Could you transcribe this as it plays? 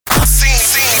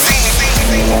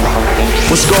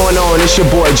What's going on? It's your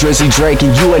boy Drizzy Drake,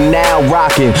 and you are now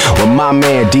rocking with my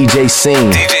man DJ Scene.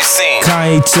 DJ Scene.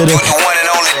 Kanye to the one and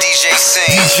only DJ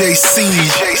Scene. DJ Scene.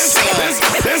 DJ Scene.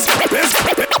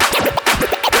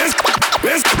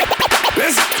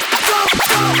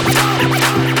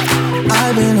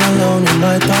 I've been alone in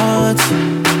my thoughts.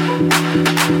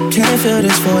 Can't feel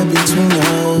this void between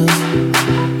us.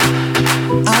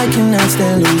 I cannot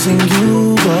stand losing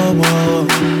you. Whoa, whoa.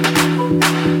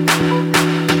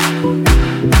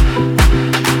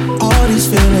 All these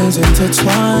feelings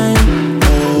intertwine.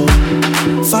 Oh,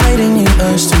 fighting the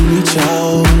urge to reach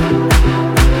out,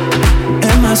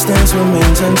 and my stance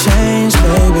remains unchanged,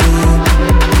 baby.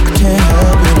 I can't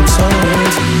help it, I'm so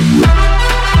into you.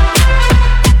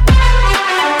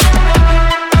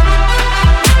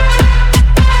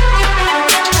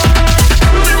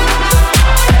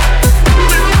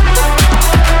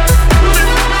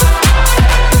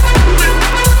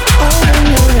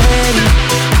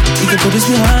 Put this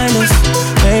behind us,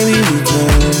 maybe we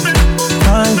can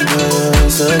find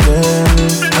us again.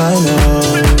 I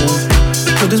know.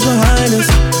 Put this behind us,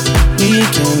 we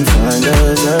can find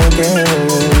us again.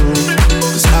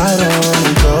 'Cause I don't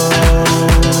wanna go.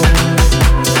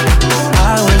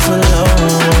 I was alone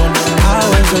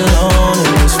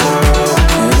in this world,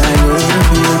 and I needed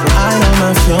people. I know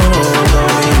my funeral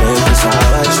gon' be late, 'cause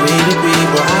how I treated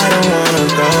people. I don't wanna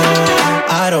go.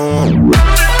 I don't wanna.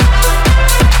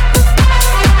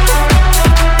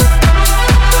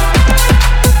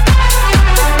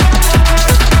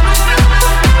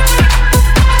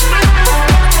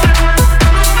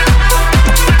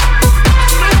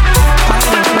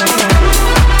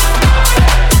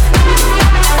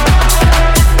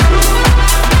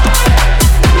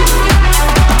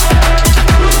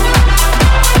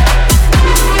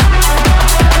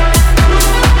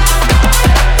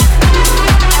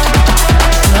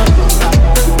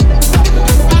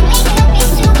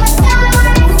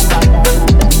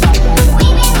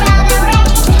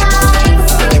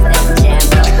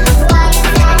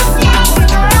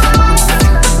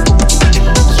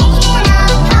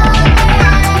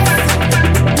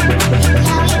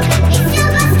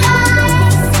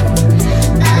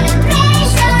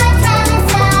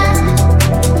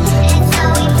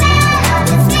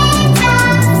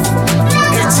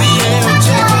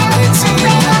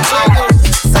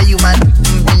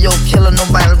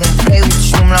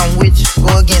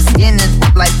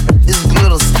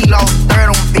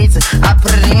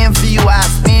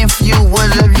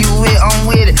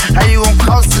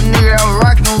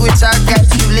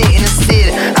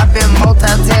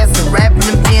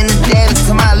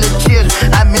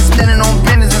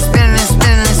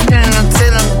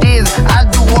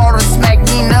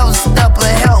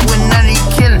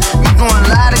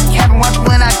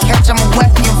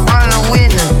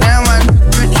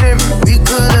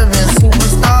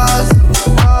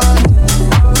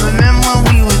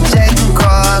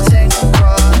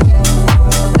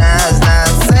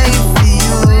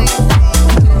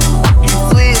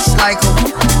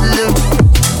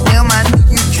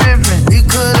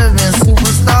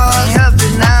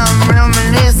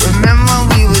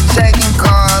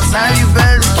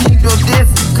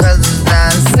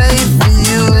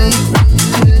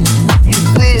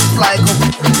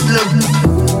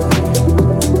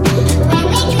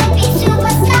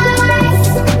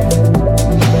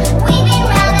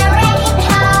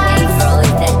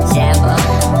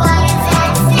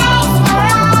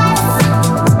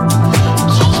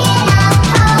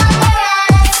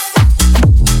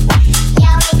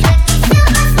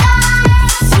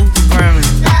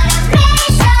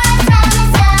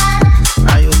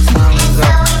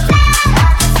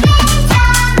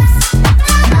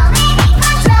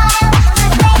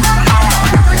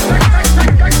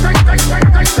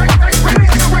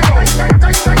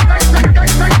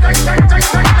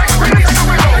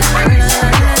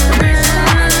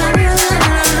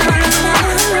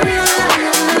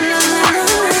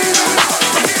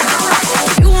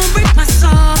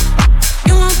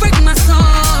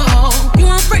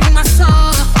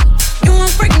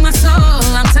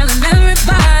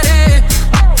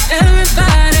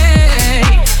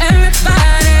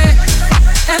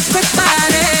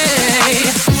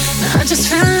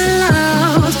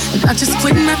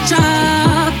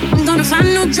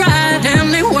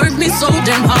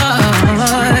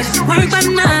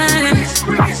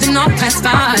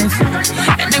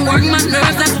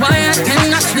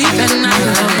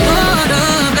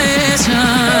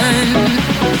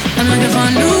 I'm looking for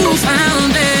a new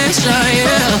foundation,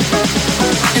 yeah.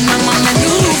 And I'm on a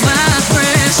new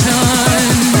vibration.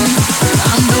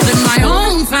 I'm building my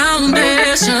own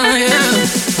foundation, yeah.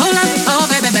 Hold up, oh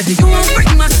baby, baby, you won't break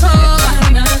my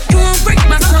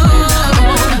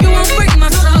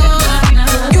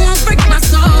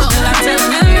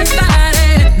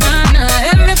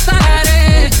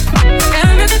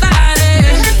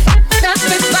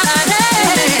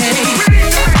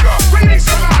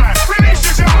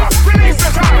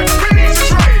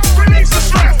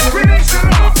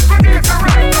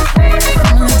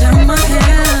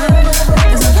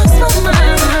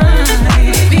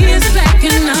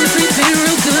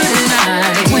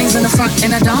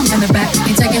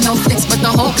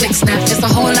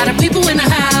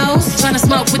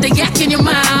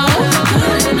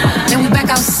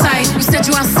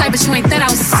bad, but you ain't that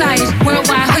outside.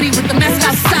 Worldwide hoodie with the mask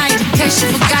outside. In case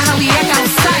you forgot how we act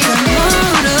outside.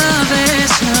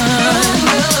 Motivation.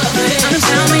 I'm just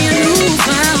tell me a new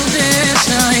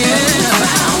foundation, yeah.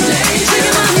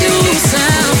 Taking my new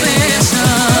salvation.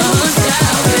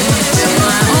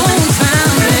 My own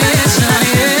foundation,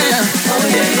 yeah.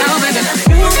 Oh, baby,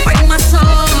 you won't break my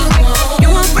soul. You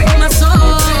won't break my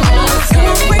soul. You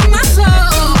won't break my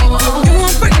soul. You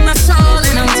won't break my soul.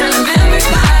 And I'm telling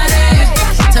everybody,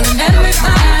 telling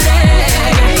everybody,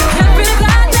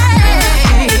 everybody,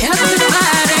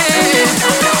 everybody.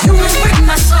 You won't break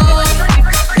my soul.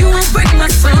 You won't break my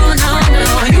soul. No, no.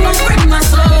 You won't break my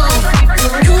soul.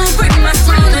 You won't break my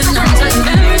soul. And I'm telling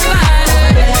everybody,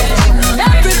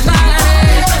 everybody,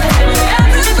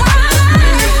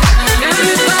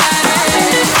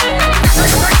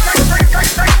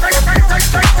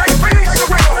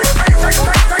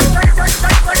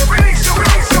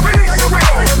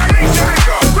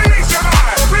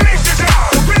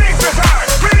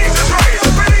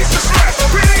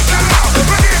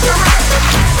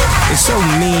 It's so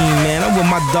mean, man. I'm with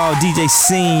my dog DJ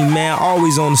Scene, man.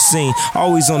 Always on the scene.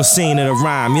 Always on the scene of the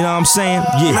rhyme. You know what I'm saying?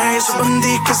 Yeah. मैं इस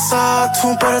बंदी के साथ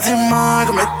हूँ पर दिमाग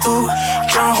में तू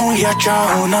चाहूँ या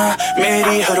चाहूँ ना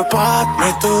मेरी हर बात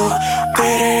में तू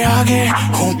तेरे आगे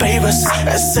हूँ बेबस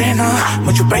ऐसे ना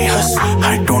मुझे बेहस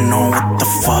I don't know what the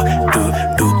fuck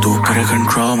do करे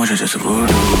control मुझे जैसे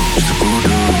voodoo जैसे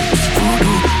voodoo जैसे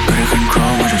voodoo करे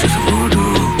control मुझे जैसे voodoo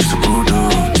जैसे voodoo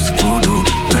जैसे voodoo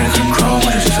करे control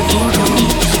मुझे जैसे voodoo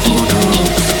जैसे voodoo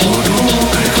जैसे voodoo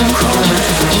करे control मुझे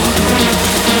जैसे voodoo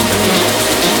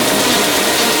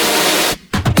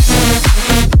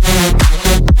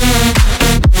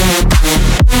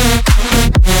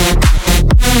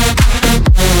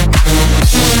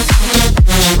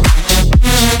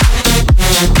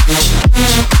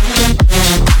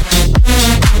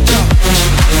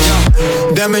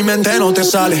De mi mente no te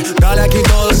sale, dale aquí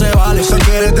todo se vale. Sé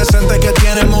que eres decente, que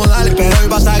tienes modales, pero hoy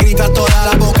vas a gritar todas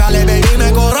las vocales. Baby,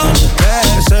 me corrompe,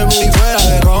 ese booty fuera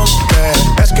de rompe.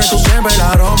 Es que tú siempre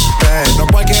la rompes, no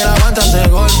cualquiera aguanta ese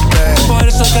golpe. Por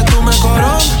eso es que tú me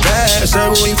corrompes, ese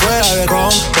booty fuera de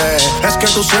rompe. Es que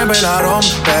tú siempre la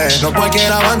rompes, no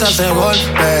cualquiera aguanta ese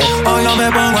golpe. Hoy yo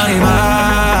me pongo a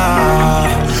animar,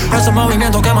 esos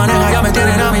movimientos que maneja ya me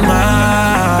tienen a mi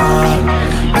mal.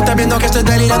 Estás viendo que estoy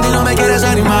delirando y no me quieres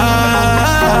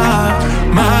animar.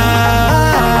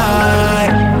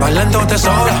 Bailando te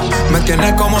sobra, me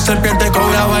tienes como serpiente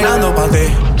cobra bailando pa' ti.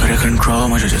 Pero control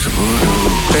much just a voodoo.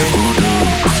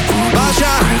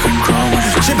 Vaya,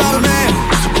 she bought me,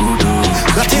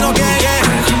 Latino gang gang.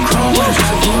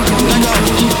 Let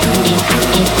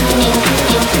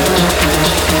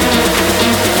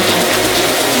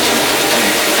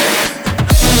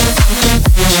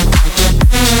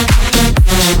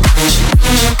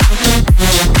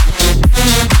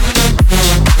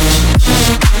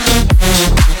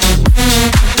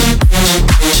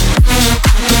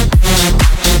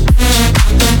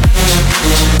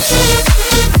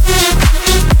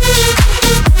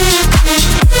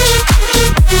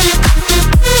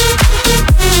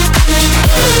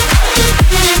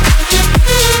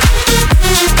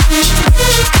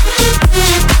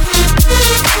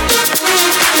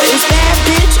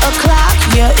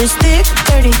It's thick,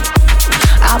 dirty.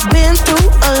 I've been through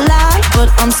a lot, but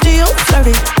I'm still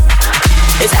flirty.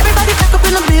 Is everybody back up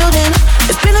in the building?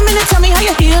 It's been a minute, tell me how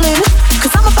you're healing. Cause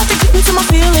I'm about to get into my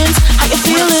feelings. How you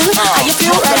feeling? How you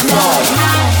feel right now?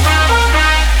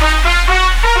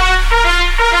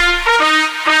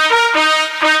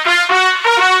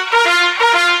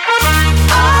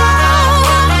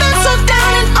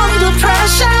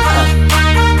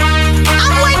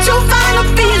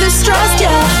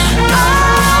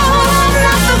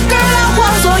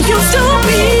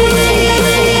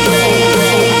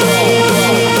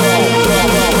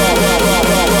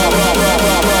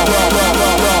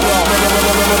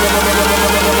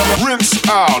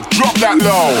 Drop that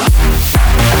low.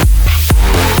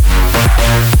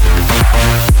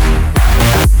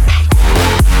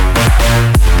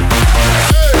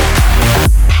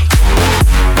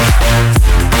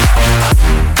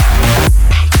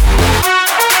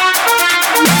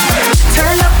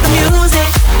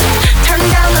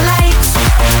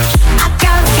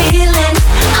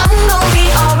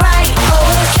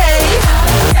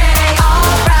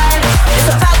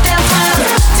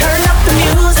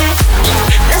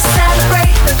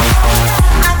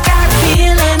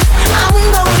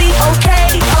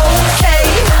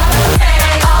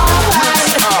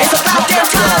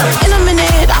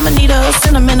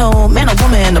 sentimental man or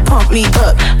woman to pump me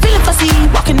up. Feeling fussy,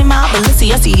 walking in my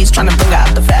Balenciennes, trying to bring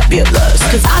out the fabulous.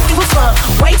 Cause I give a fuck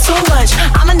way too much.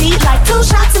 I'ma need like 2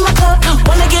 shots in my cup.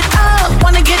 Wanna get up,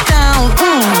 wanna get down.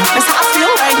 That's how I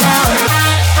feel right now.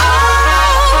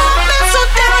 Oh, been so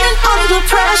down and under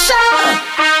pressure.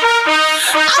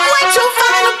 I'm way too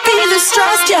fine to be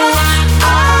distressed, yeah.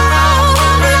 Oh,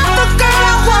 not the girl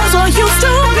I was or used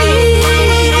to be.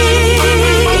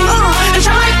 And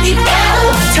try me better.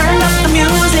 Turn up the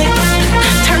music,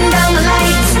 turn down the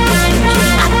lights.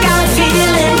 I got a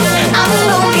feeling I'm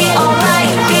gonna be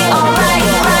alright, be alright,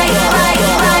 right.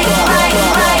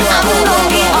 I'm gonna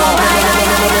be alright.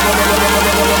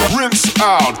 Rinse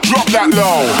out, drop that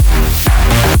low.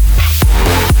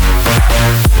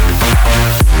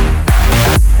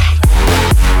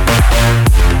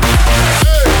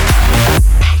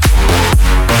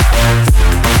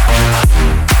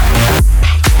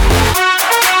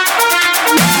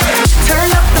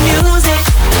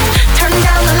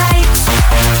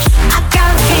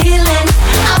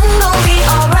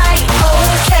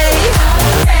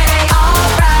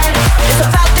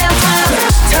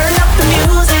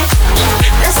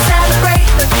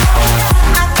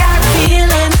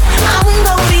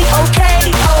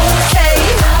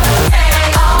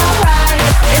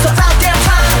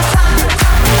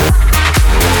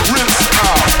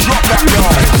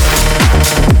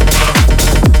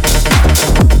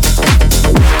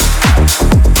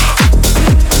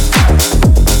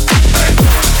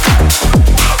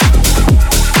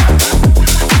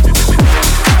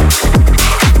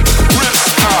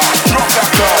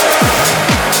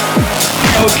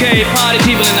 Okay, party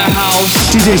people in the house.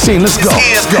 DJ Scene, let's go.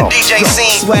 Here's the DJ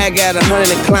Scene. Swag at 100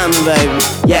 and climbing, baby.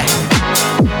 Yeah.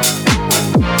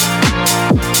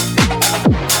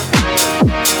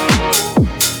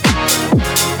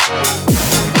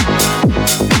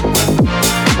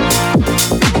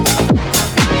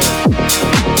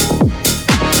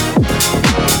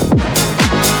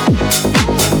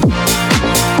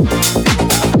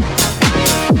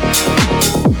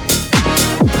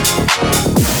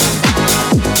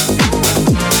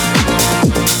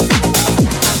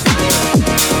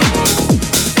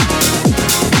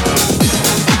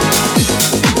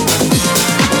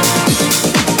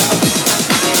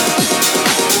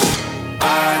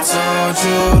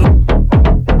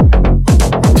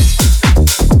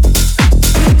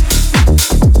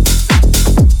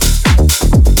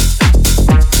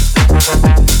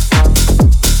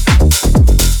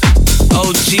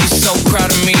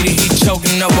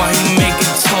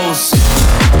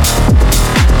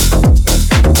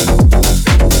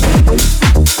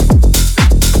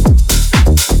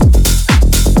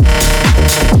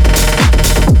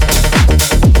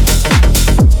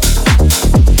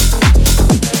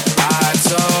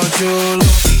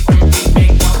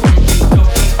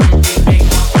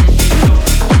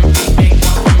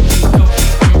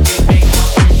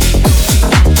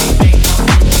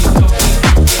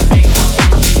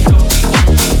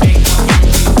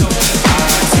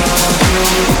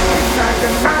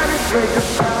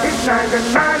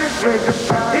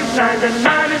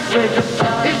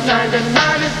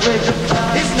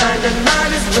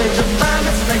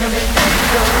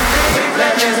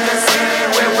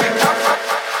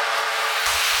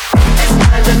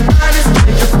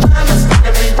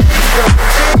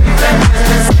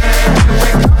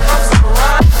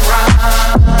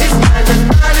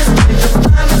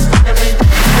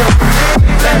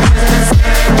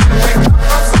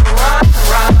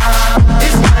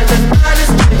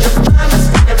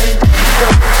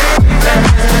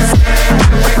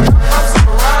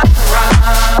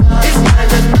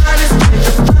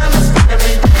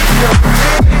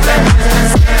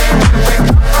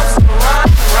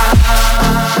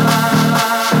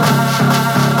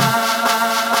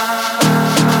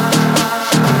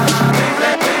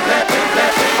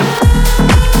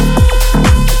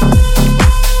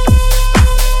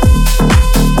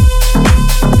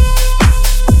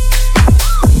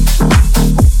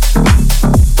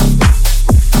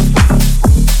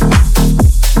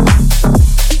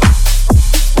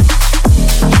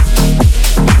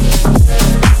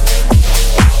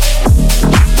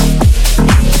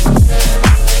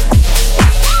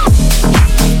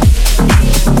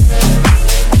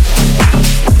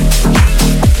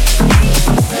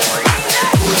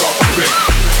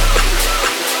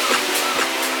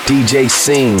 DJ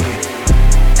Scene.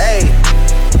 Hey.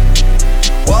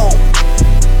 Whoa.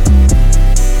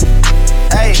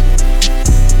 Hey.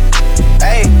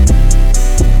 Hey.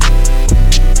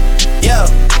 Yo.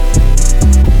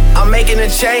 I'm making a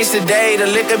change today. The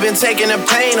liquor been taking the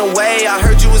pain away. I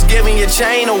heard you was giving your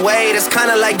chain away. That's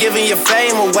kinda like giving your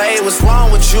fame away. What's wrong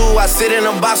with you? I sit in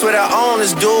a box where the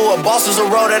owners do. A boss is a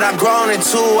role that I've grown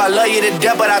into. I love you to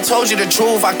death, but I told you the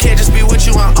truth. I can't just be with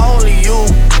you and only you.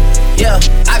 Yeah,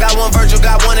 I got one Virgil,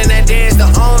 got one, and that day is the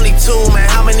only two, man.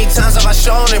 How many times have I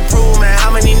shown and proved, man? How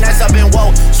many nights I've been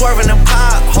woke, swerving the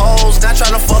potholes, not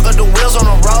trying to fuck up the wheels on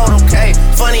the road, okay?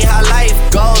 Funny how life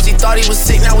goes, he thought he was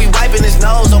sick, now we wiping his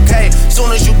nose, okay?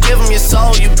 Soon as you give him your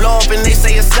soul, you blow up and they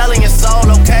say you're selling your soul,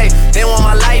 okay? They want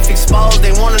my life exposed,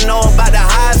 they wanna know about the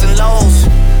highs and lows.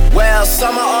 Well,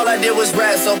 summer all I did was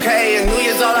rest, okay? And New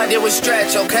Year's all I did was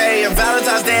stretch, okay? And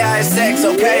Valentine's Day I had sex,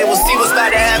 okay? We'll see what's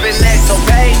about to happen next,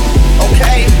 okay?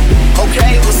 Okay,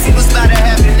 okay, we'll see what's about to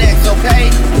happen next, okay?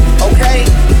 Okay,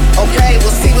 okay, we'll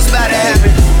see what's about to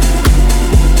happen.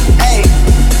 Hey,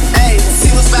 hey, we'll see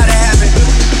what's about to happen.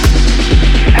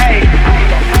 Hey,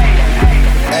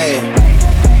 hey,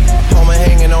 Homer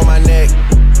hanging on my neck.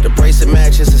 The bracelet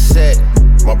matches a set.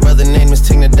 My brother name is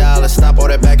Tina Dollar. Stop all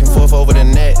that back and forth over the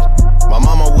net. My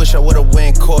mama wish I would've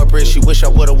went corporate. She wish I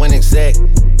would've went exec.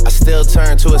 I still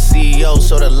turn to a CEO,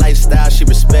 so the lifestyle she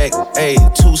respect. Ayy,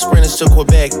 2 sprinters to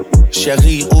Quebec.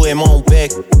 Cherie, où est mon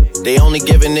bec? They only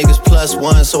giving niggas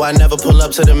 +1, so I never pull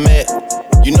up to the Met.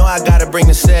 You know I gotta bring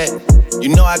the set. You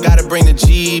know I gotta bring the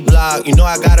G block. You know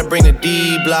I gotta bring the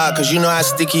D block. Cause you know how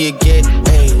sticky it get.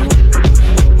 Ayy.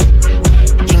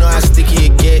 You know how sticky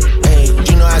it get. Ayy.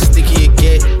 You know how sticky it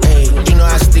get. Ayy. You know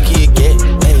how sticky it get.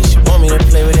 Ayy. She want me to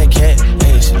play with that cat.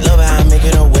 Ayy. She love how I make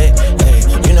it all wet.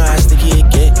 Ayy. You know how sticky it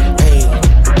get. Ayy.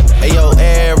 Hey yo,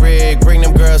 Eric, bring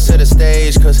them girls to the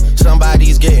stage. Cause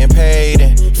somebody's getting paid.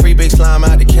 And free big slime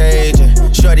out the cage.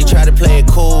 And shorty tried to play it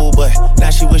cool, but now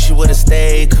she wish she would've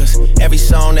stayed. Cause every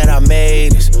song that I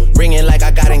made is ringing like I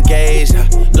got engaged. I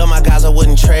love my guys, I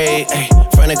wouldn't trade. Ay,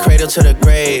 from the cradle to the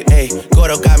grave. Ay,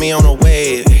 Gordo got me on a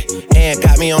wave. Ay, and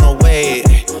got me on a wave.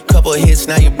 Ay, couple hits,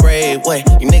 now you brave. Wait,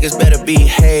 you niggas better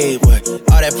behave. What?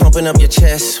 All that pumping up your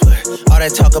chest. What? All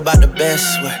that talk about the best.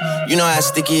 What? You know how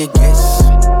sticky it gets.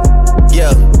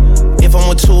 Yeah. If I'm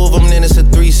with 2 of them, then it's a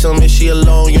threesome. If she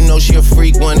alone, you know she a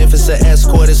freak one. If it's an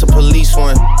escort, it's a police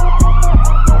one.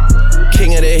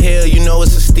 King of the hill, you know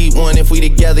it's a steep one. If we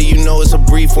together, you know it's a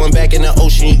brief one. Back in the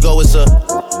ocean, you go, it's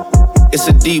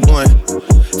a deep one.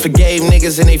 Forgave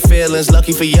niggas and they feelings.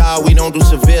 Lucky for y'all, we don't do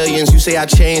civilians. You say I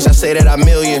changed, I say that I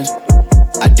millions.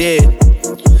 I did.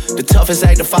 The toughest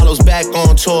actor follows back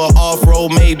on tour.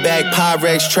 Off-road, Maybach,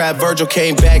 Pyrex, Trap. Virgil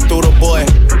came back through the boy.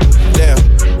 Damn.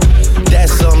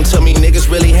 That's something to me, niggas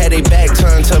really had they back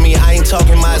turned to me. I ain't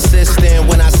talking my assistant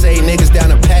when I say niggas down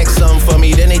to pack something for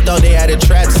me. Then they thought they had a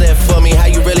trap set for me. How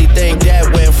you really think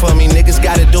that went for me? Niggas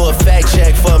gotta do a fact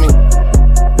check for me.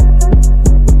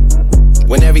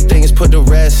 When everything is put to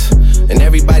rest, and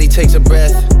everybody takes a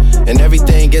breath, and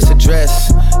everything gets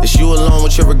addressed, it's you alone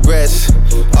with your regrets.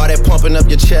 All that pumping up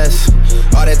your chest,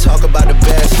 all that talk about the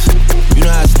best. You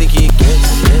know how sticky it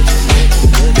gets.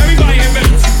 Everybody in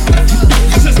bounce.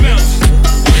 Just bounce.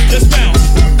 Just bounce.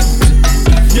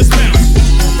 Just bounce.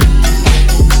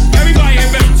 Everybody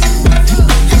in bounce.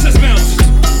 Just bounce.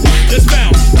 Just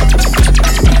bounce.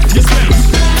 Just bounce.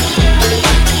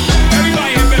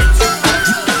 Everybody in bounce.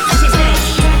 Just bounce.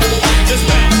 Just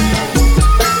bounce.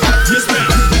 Just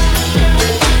bounce.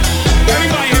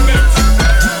 Everybody in bounce.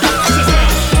 Just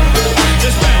bounce.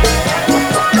 Just bounce.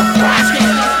 Let's go.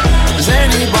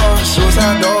 Zany boy,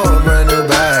 suicide door, brand new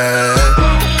bag.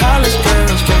 College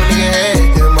girls, give a nigga head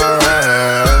in my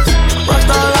eyes.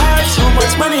 Rockstar life, so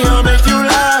much money, I'll make you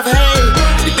laugh. Hey,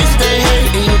 if this they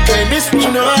hate, and you can't miss me,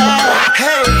 you know how.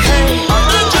 Hey, hey, I'm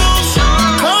the juice,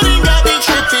 coding got me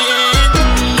tripping.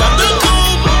 Got the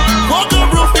coupe, walk the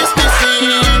roof is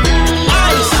missing.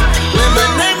 Ice,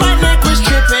 lemonade, my neck was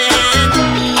tripping.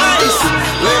 Ice,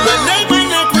 lemonade, my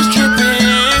neck was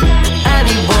tripping.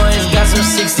 Addy boys got some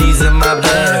 60s in my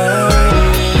bag.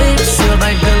 Lips sealed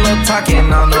like pillow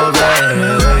talking on the bed.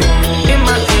 In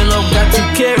my earlobe got 2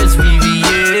 carats,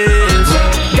 VVS.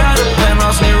 Got a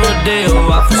penthouse near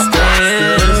Rodeo off the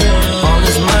stairs. All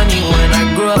this money when I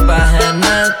grew up I had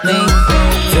nothing.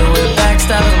 Filled with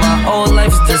backstabbing, my whole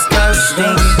life is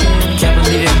disgusting. Can't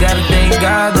believe it, gotta thank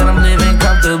God that I'm living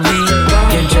comfortably.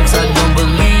 Get checks I don't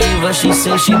believe, but she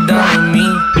said she done with me.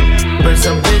 Burn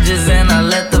some bridges and I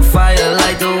let the fire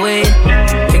light the way.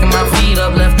 Kicking my feet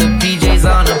up, left the PJs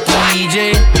on the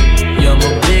PJ. Yeah, I'm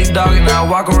a big dog and I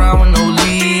walk around with no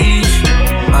leash.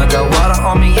 I got water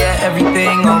on me, yeah,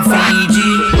 everything on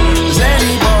Fiji.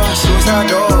 Zany boy, suicide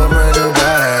door, brand new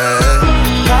bag.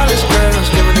 College girls,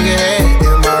 give a nigga head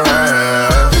in my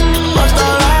eyes.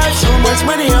 Rockstar life, so much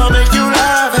money, I'll make you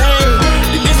laugh.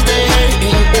 Hey, if this they hate,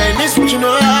 and you can't miss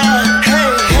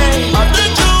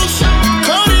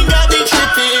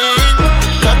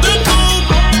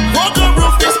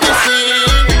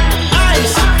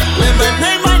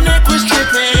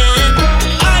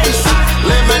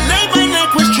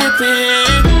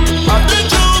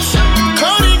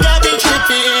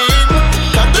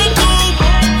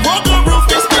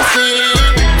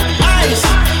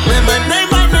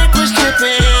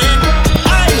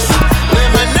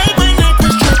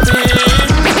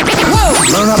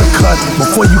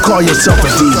Call yourself a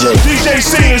DJ. DJ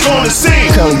Scene is on the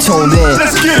scene. Currently tuned in.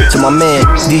 Let's get it. To my man,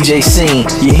 DJ Scene.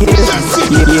 You hear this?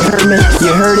 You heard me?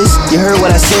 You heard this? You heard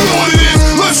what I said?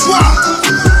 Let's rock.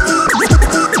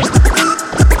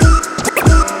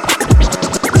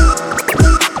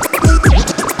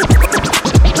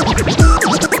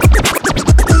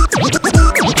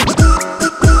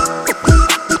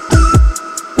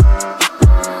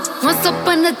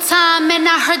 Time and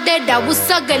I heard that I was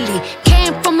ugly.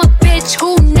 Came from a bitch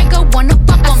who nigga wanna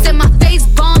fuck on. I said my face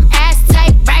bomb, ass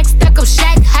tight, rack stuck up,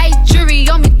 shack height, jury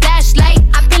on me, flashlight.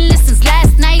 I've been listening since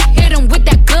last night. Hit him with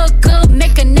that good,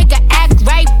 make a nigga act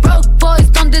right. Broke boys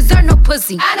don't deserve no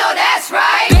pussy. I know that's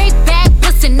right. Big bag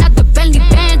pussy, not the Bentley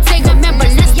band. Take a member,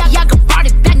 let's y'all can brought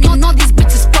it back. You know these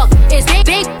bitches fuck. It's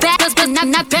big bag, but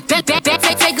not bad.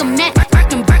 Take a man,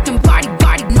 Birkin, party.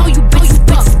 Know you bitches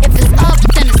fuck. If it's up,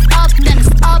 then it's up, then it's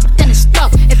up, then it's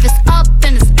stuck. If it's up,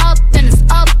 then it's up, then it's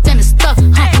up, then it's stuck.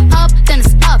 Up, then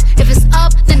it's up. If it's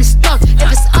up, then it's stuck.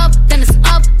 If it's up, then it's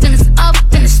up, then it's up,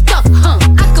 then it's stuck.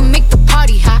 I can make the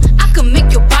party hot. I can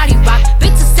make your body rock.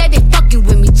 Bitches say they fucking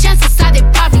with me. Chances are they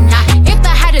probably not. If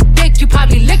I had a dick, you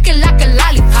probably lick it like a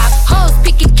lollipop. Hoes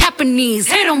speaking Japanese,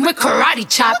 hit 'em with karate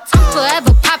chops. I'm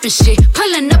forever popping shit,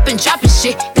 pulling up and dropping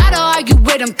shit. Gotta argue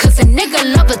with 'em 'cause a nigga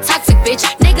love a toxic bitch.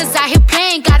 Niggas out here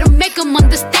playing, gotta make 'em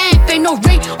understand. If ain't no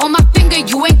ring on my finger,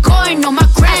 you ain't going on my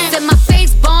gram. Said my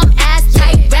face bomb, ass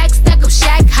tight, rack stuck up,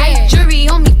 shack height, jury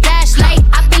on me, flashlight.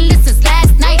 I've been listening since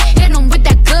last night. Hit 'em with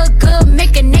that good,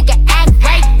 make a nigga act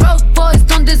right. Broke boys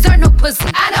don't deserve no pussy.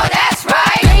 I know that's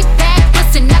right. Big bag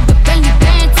pussy, not the Bentley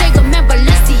band. Take a member,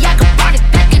 let's see, I can brought it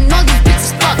back and all these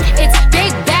bitches fuck. It's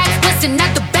big bags pussy,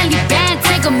 not the Bentley band.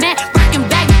 Take a man, rockin'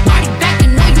 back, party back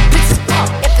and all you bitches fuck.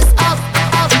 If it's up,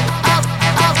 up, up, up,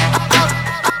 up, up,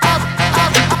 up, up,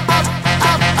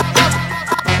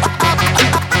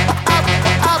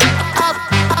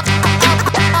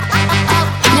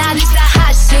 up, now this that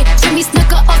hot shit. Jimmy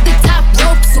Snuka off the top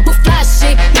rope, super fly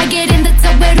shit. Now get in the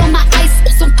tub with all my ice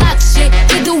or some pop shit.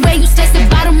 Either way you slice the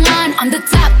bottom line, I'm the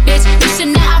top bitch. You should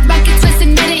know I rock it twice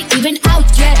and it ain't even out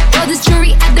yet. All this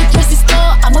jewelry at the grocery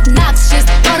store, I'm obnoxious.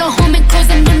 Brought a home and clothes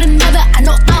and on another, I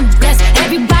know I'm blessed.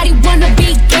 Everybody wanna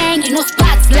be gang, ain't no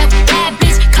spots left. Bad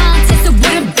bitch contest, it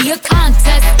wouldn't be a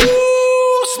contest.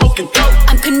 Ooh, smoking dope.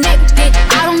 I'm connected.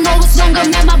 I don't know what's wrong,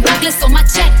 I'm at my blacklist on my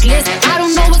checklist. I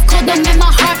don't know what's cold, I'm at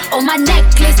my heart on my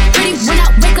necklace. Pretty when I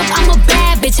wake up, I'm a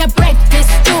bad bitch at breakfast.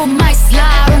 Still might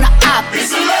slide on the op.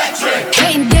 It's electric.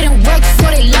 Hating didn't work, so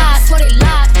they lied.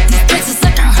 These bitches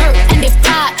suck and hurt, and they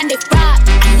fried. I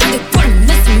know they wouldn't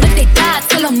miss them if they died.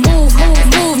 Till I move.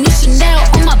 New Chanel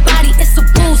on my body, it's a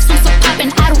boost. I'm so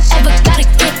poppin', I don't ever gotta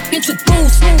get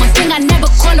introduced. One thing I never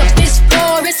call a bitch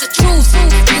for, it's a truth.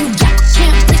 You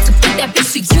can't wait to put that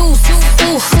bitch to use.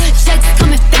 Ooh, checks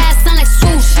coming fast, sound like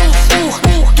swoosh. Ooh,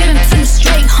 give him to me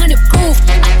straight, 100 proof.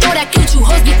 I thought I killed you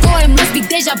hoes before, it must be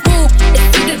deja vu. It's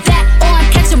either that or I'm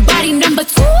catching body number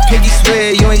 2. Piggy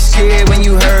swear you ain't scared when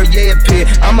you heard yeah appear.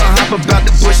 I'ma hop about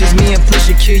the bushes, me and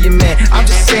Pusha kill your man. I'm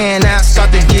just saying I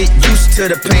start to get used to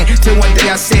the pain. Till one day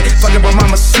I said, fuck up my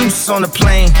masseuse on the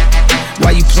plane.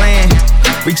 Why you playing?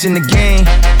 Reaching the game,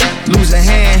 lose a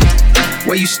hand.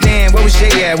 Where you stand? Where was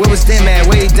Jay at? Where was them at?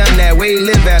 Where he done that? Where he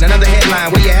live at? Another headline,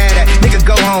 where you had at? Nigga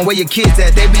go home, where your kids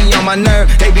at? They be on my nerve,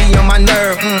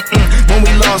 When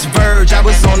we lost Verge, I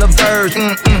was on the verge,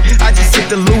 I just hit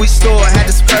the Louis store, had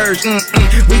to spurge,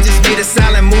 We just made a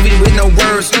silent movie with no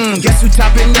words, Guess who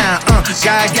topping now,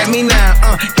 God got me now,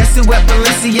 Guess who at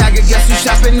Balenciaga, guess who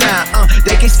shopping now,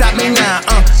 They can't stop me now,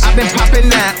 I've been popping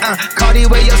now, Cardi,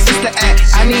 where your sister at?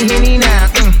 I need Henny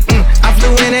now, I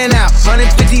flew in and out,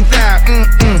 150,000,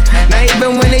 Now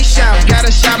even when they shout,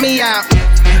 gotta shout me out.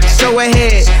 Go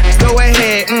ahead,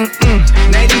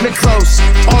 not even close.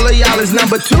 All of y'all is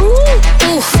number 2.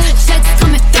 Ooh, checks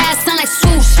coming fast, sound like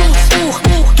swoosh. Ooh,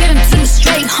 give him to me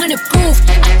straight, 100 proof.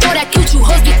 I thought I killed you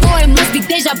hoes before, it must be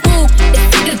deja vu.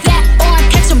 It's either that or I'm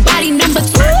catching body number 2.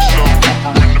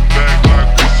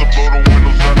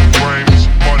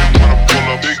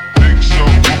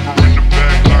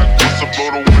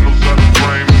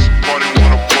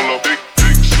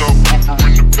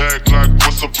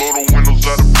 Blow the windows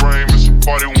out the frame, it's a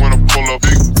party when I pull up.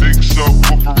 Big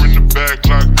subwoofer in the back,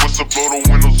 like what's up? Blow the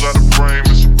windows out the frame,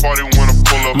 it's a party when I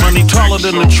pull up. Money taller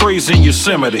than the trees in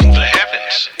Yosemite. The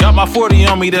heavens. Got my 40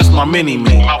 on me, that's my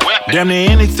mini-me. My weapon. Damn near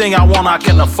anything I want, I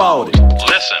can afford it.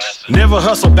 Listen. Never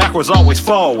hustle backwards, always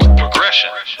forward. Progression.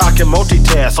 I can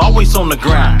multitask, always on the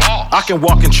grind. I can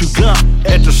walk and chew gum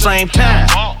at the same time.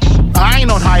 I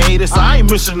ain't on hiatus, I ain't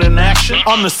missing in action.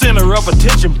 I'm the center of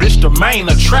attention, bitch, the main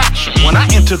attraction. When I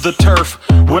enter the turf,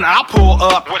 when I pull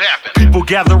up, what happened? People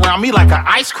gather around me like an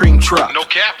ice cream truck. No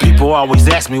cap. People always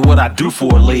ask me what I do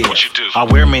for a live. What you do? I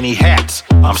wear many hats,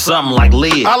 I'm something like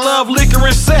Liz. I love liquor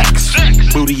and sex.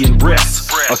 Booty and breasts.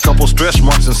 A couple stretch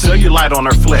marks and cellulite on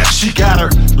her flesh. She got her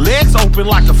legs open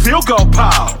like a field goal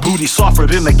pile. Booty softer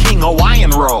than the King Hawaiian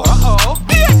roll.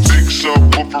 Big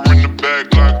subwoofer in the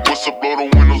back, like what's up? Blow the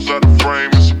windows out the frame.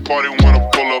 It's a party when I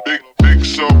pull up. Big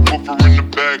subwoofer in the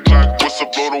back, like what's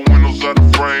up? Blow the windows out the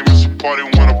frame. It's a party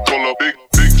when I pull up. Big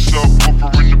subwoofer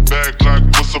in the back, like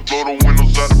what's up? Blow the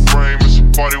windows out the frame. It's a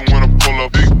party when I pull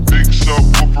up. Big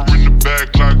subwoofer in the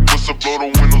back, like what's up? Blow the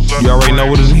windows out the frame. You already know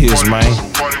what it is, man.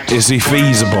 Is he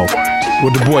feasible?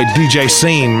 With the boy DJ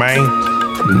Scene, man.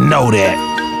 Know that.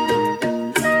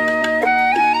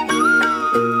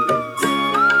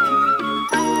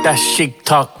 That chic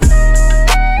talk.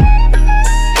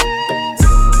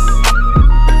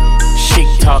 Chic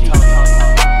talk.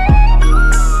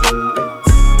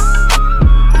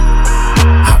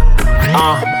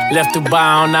 Left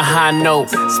Dubai on a high note.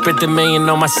 Spent $1 million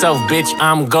on myself, bitch,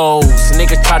 I'm goals.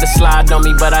 Niggas try to slide on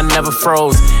me, but I never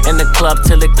froze. In the club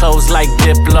till it closed like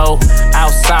Diplo.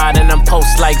 Outside and I'm post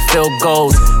like field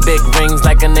goals. Big rings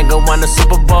like a nigga won a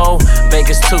Super Bowl.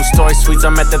 Vegas 2-story suites,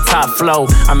 I'm at the top floor.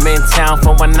 I'm in town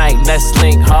for one night, let's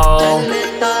link, ho.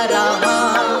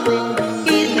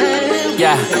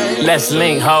 Yeah, let's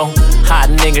link, ho. Hot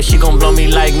nigga, she gon' blow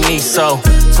me like Niso.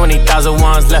 20,000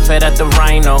 ones left it at the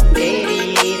Rhino.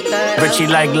 Richie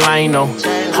like Lionel.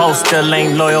 Ho still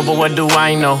ain't loyal, but what do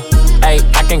I know? Ayy,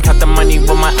 I can count the money with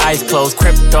my eyes closed.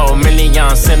 Crypto,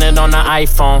 millions, send it on the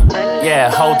iPhone. Yeah,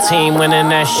 whole team winning,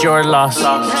 that's your loss.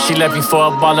 She left you for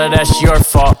a baller, that's your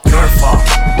fault.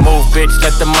 Move, bitch,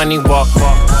 let the money walk.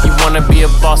 You wanna be a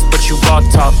boss, but you all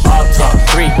talk.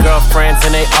 3 girlfriends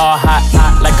and they all hot.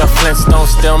 Like a Flintstone,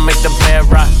 still make the bed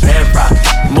rock.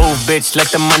 Move, bitch, let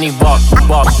the money walk.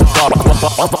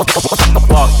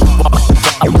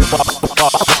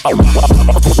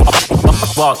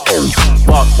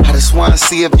 I just wanna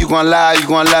see if you gon' lie, you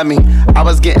gon' love me. I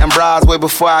was getting bras way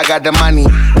before I got the money.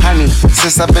 Honey,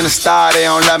 since I've been a star, they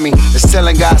don't love me. The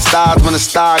ceiling got stars when the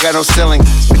star got no ceiling.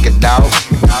 Stick it out,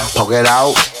 poke it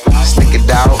out, stick it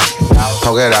out,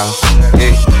 poke it out.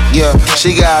 Yeah,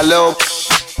 she got a little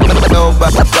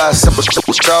bust,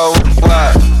 so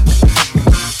what?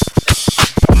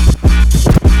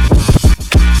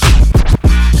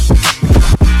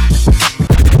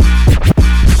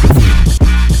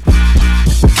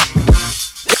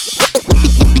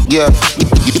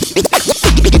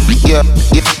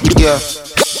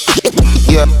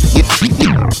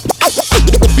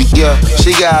 Yeah,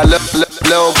 she got a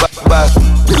little bust,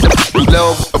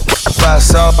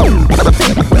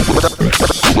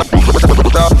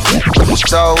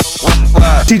 so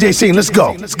DJ Scene, let's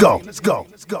go.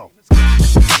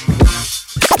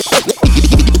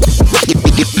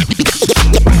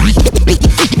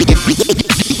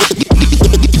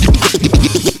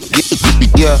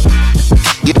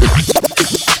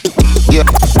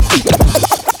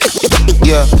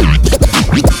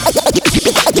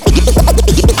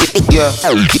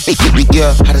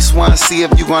 Yeah, I just wanna see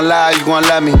if you gon' lie, you gon'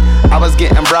 love me. I was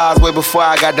getting bras way before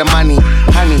I got the money.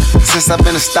 Honey, since I've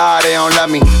been a star, they don't love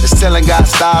me. The ceiling got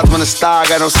stars when the star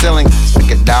got no ceiling.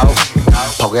 Stick it out,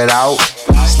 poke it out,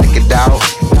 stick it out,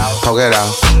 poke it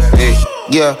out.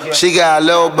 Yeah, she got a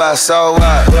little bust, so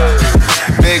what?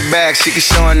 Big bag, she can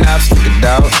show enough. Stick it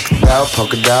out,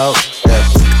 poke it out,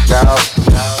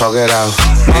 poke it out.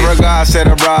 My regards to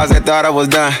the bras that thought I was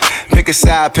done. Pick a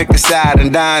side,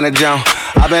 and dine a jump.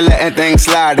 I've been letting things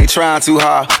slide, they trying too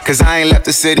hard. Cause I ain't left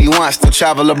the city once, still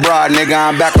travel abroad. Nigga,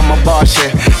 I'm back on my bar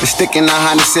shit. The stick in the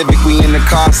Honda Civic, we in the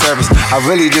car service. I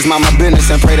really just mind my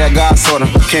business and pray that God sort 'em.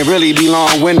 Can't really be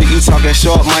long-winded, you talking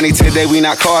short money today, we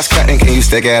not cost cutting. Can you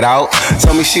stick it out?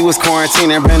 Told me she was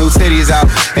quarantining, brand new titties out.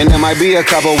 And there might be a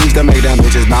couple weeks to make them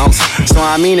bitches bounce. So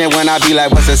I mean it when I be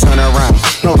like, what's a turn around?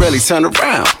 No, really, turn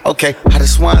around. Okay, I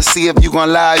just wanna see if you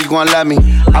gon' lie, you gon' love me.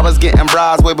 I was getting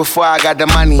bras way before I got the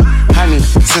money. Honey,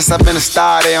 since I've been a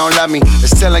star, they don't love me. The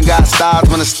ceiling got stars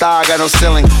when the star got no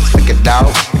ceiling. Stick it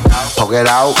out, poke it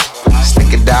out,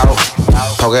 stick it out,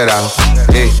 poke it out.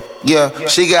 Yeah,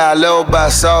 she got a little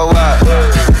bust, so what?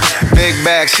 Big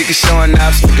bag, she can show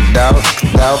enough. Stick it out,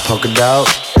 poke it out,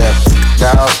 stick it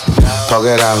out, poke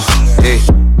it out.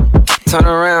 Turn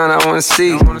around, I wanna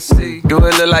see. Do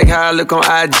it look like how I look on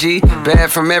IG? Bad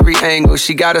from every angle.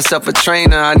 She got herself a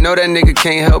trainer. I know that nigga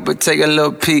can't help but take a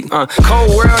little peek. Cold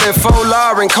World and Faux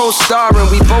Lauren,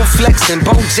 co-starring. We both flexing,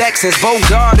 Bo Jackson's, Bo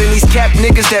Garden. These cap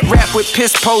niggas that rap with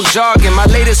piss po jargon. My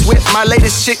latest whip, my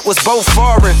latest chick was both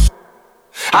foreign.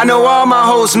 I know all my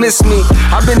hoes miss me.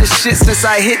 I've been the shit since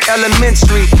I hit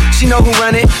elementary. She know who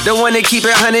run it, the one that keep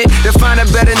it 100. To find a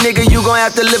better nigga, you gon'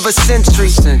 have to live a century.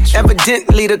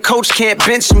 Evidently, the coach can't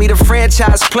bench me. The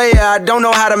franchise player, I don't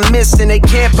know how to miss, and they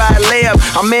can't buy a layup.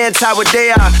 I'm anti what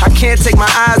they are. I can't take my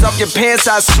eyes off your pants,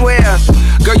 I swear.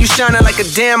 Girl, you shining like a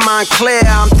damn Montclair.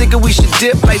 I'm thinking we should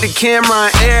dip like the camera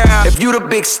in air. If you the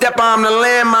big stepper, I'm the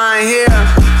landmine here.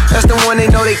 That's the one they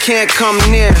know they can't come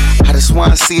near. I just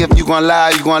wanna see if you gon' lie,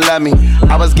 you gon' love me.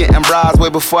 I was getting bras way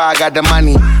before I got the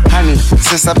money. Honey,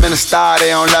 since I've been a star, they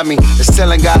don't love me. The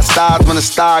ceiling got stars when the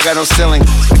star got no ceiling.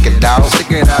 Stick it out,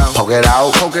 stick it out, poke it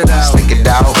out, poke it out, stick it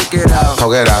out, stick it out,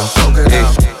 poke it out, poke it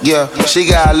out. Yeah, she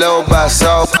got a little butt,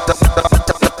 so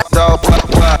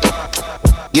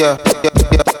yeah,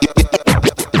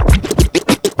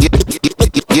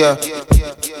 yeah.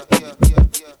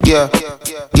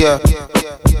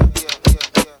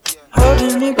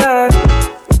 Holding me back,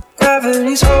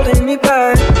 gravity's holding me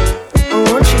back. I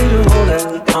want you to hold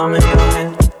out the palm of your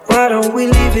hand. Why don't we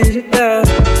leave it at that?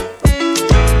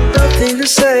 Nothing to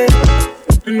say,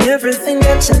 and everything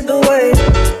gets in the way.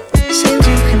 Seems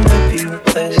you cannot be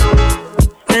replaced,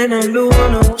 and I'm the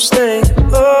one who will stay.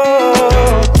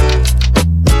 Oh,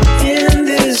 in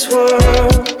this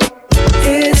world,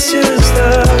 it's just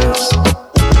us.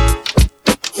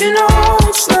 You know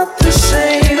it's not the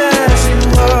same as it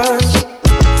was.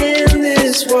 In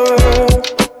this world,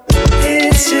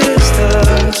 it's just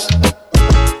us.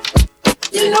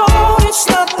 You know it's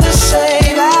not the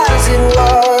same as it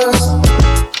was.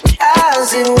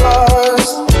 As it was.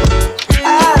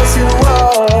 As it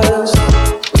was.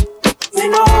 You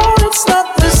know it's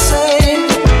not the same.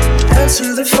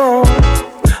 Answer the phone.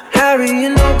 Harry,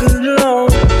 you're no good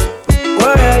alone.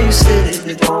 Why are you sitting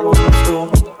at home on the floor?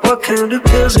 What kind of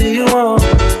pills are you on?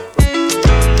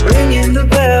 Ringing the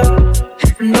bell,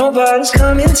 nobody's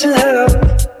coming to help.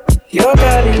 Your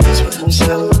daddy lives with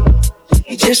himself.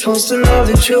 He just wants to know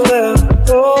that you're well.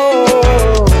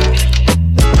 Oh,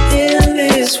 in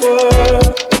this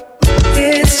world,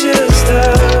 it's just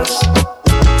us.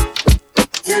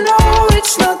 You know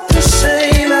it's not the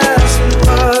same as it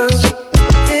was.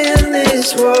 In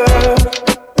this world,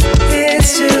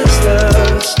 it's just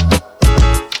us.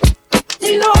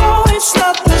 You know it's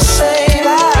not the same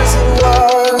as it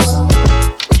was.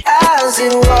 As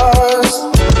it was.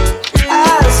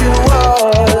 As it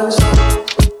was.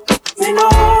 You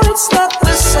know it's not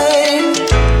the same.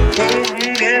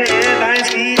 Get headlines,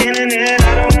 feed internet. I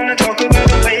don't wanna talk about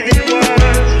the way that it was.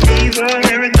 Leave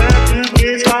America, two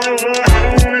kids, Hollywood. I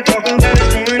don't wanna talk about it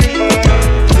doing it for.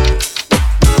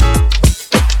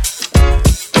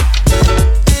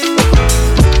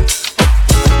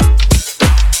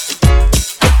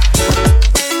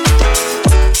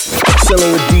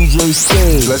 Chillin' with DJ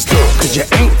Scene. Let's go. Cause you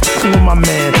ain't with my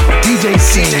man, DJ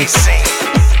Scene.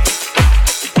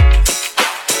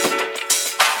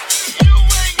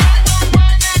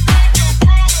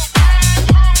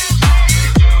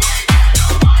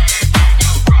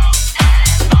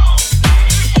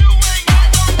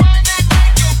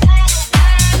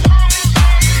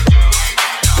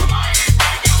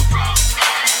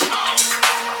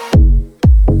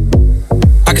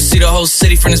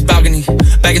 City from this balcony.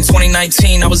 Back in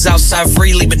 2019, I was outside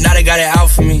freely, but now they got it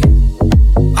out for me.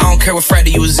 I don't care what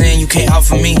Friday you was in, you can't out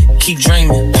for me. Keep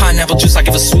dreaming, pineapple juice, I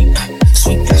give a sweet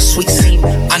seed.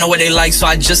 I know what they like, so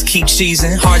I just keep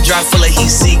cheesing. Hard drive full of heat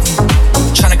seeking.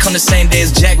 Tryna come the same day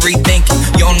as Jack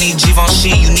rethinking. You don't need Givenchy,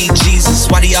 you need Jesus.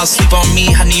 Why do y'all sleep on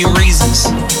me? I need reasons.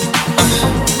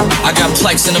 I got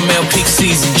Plex in the mail peak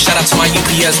season. Shout out to my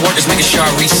UPS workers, making sure I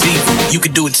receive it. You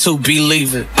could do it too,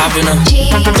 believe it. I've been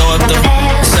throw up the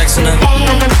sex in the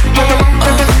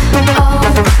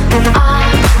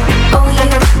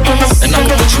and I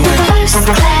can put you in first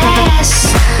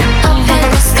class, up in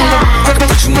the sky. I can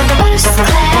put you in first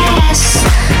class,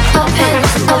 up in.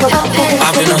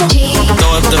 I've been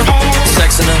throw up the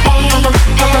sex in the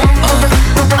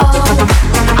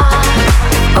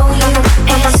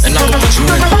and I can put you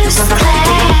in first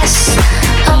class,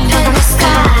 up in the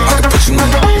sky. I can put you in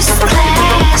first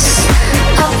class,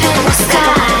 up in the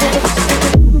sky.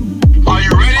 Are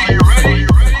you ready?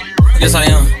 Yes, I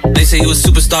am. They say you a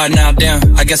superstar now, damn,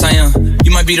 I guess I am.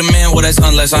 You might be the man, well that's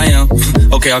unless I am.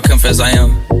 Okay, I'll confess I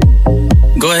am.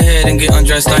 Go ahead and get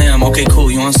undressed, I am. Okay,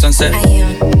 cool, you want sunset? I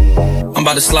am. I'm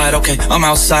about to slide, okay, I'm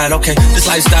outside, okay. This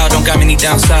lifestyle don't got many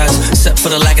downsides, except for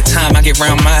the lack of time I get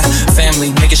around my family,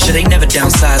 making sure they never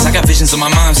downsize. I got visions of my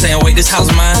mom saying, wait, this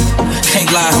house mine. Can't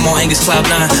lie, I'm on Angus Cloud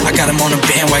 9. I got him on the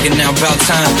bandwagon now, about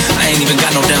time. I ain't even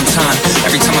got no downtime.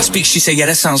 Every time I speak, she say, yeah,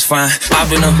 that sounds fine. I've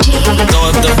been up, throw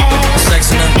up the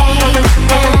sex in her.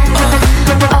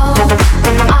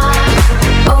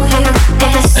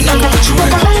 And I can put you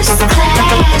in first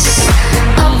class,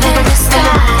 up in the sky.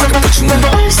 I can put you in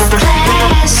first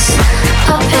class,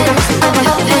 up in.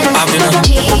 I've been up,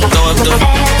 throw up the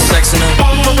sex in her.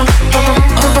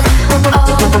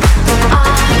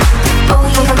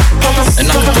 And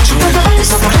I can put you in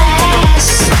first class,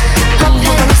 up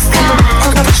in the sky. I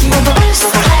can put you in first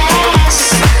class,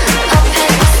 up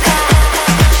in the sky.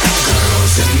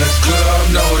 Girls in the club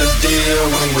know the deal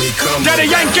when we come. Daddy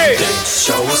Yankee.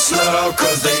 Show us love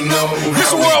cause they know.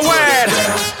 Mr. Worldwide.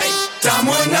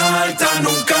 Estamos en alta,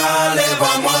 nunca le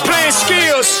vamos a Playing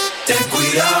skills. Ten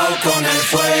cuidado con el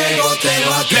fuego, te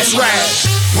va a quemar. Let's ride.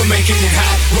 We're making it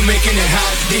hot, we're making it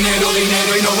hot. Dinero,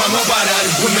 dinero y no vamos a parar.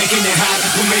 We're making it hot,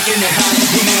 we're making it hot.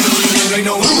 Dinero, dinero y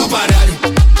no vamos a parar.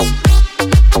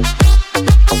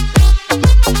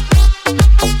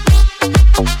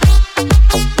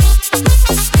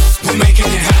 We're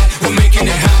making it hot, we're making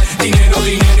it hot. Dinero,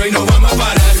 dinero y no vamos a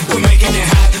parar. We're making it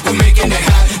hot, we're making it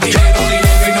hot. Dinero,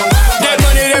 dinero y no vamos a parar.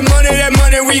 That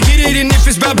money, we get it. And if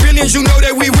it's about billions, you know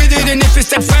that we with it. And if it's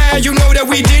that fire, you know that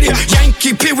we did it.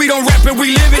 Yankee P, we don't rap it,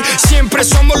 we live it. Siempre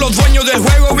somos los dueños del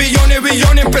juego. Billones,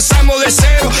 billones, empezamos de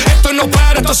cero. Esto no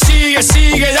para, esto sigue,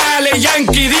 sigue. Dale,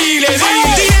 Yankee, dile,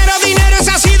 dile. Dinero, dinero,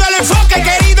 ese ha sido el enfoque.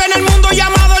 Querido en el mundo,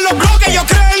 llamado en los bloques. Yo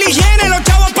creo en la higiene, los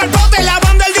chavos pa'l bote. La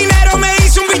banda del dinero me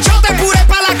hizo un bichote. Pure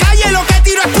pa' la calle, lo que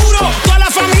tiro es puro. Toda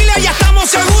la familia ya estamos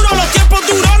seguros. Los tiempos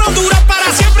duros no duran para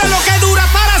siempre. Lo que dura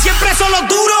para siempre son los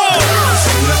duros.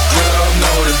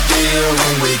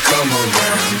 When we come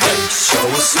around, they show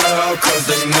us love cause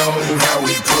they know how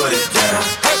we put it down.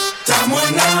 Estamos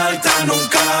en alta,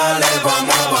 nunca le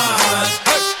vamos a bajar.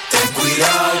 Ten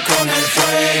cuidado con el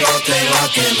fuego, te va a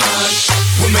quemar.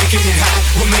 We're making it hot,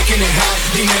 we're making it hot.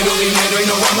 Dinero, dinero y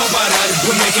no vamos a parar.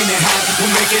 We're making it hot,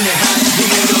 we're making it hot.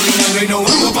 Dinero, dinero y no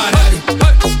vamos a parar.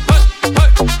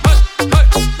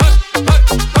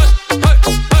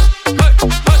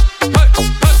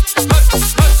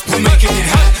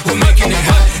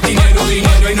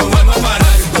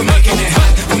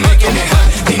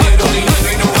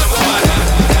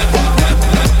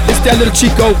 That little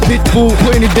Chico Pitbull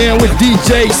putting it down with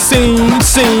DJ Scene.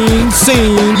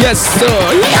 Yes, sir.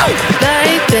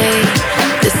 Baby,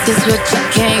 this is what you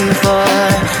came for.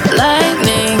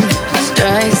 Lightning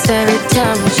strikes every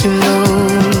time she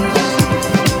moves.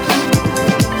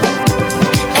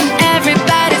 And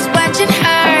everybody's watching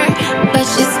her, but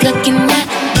she's looking at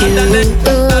you.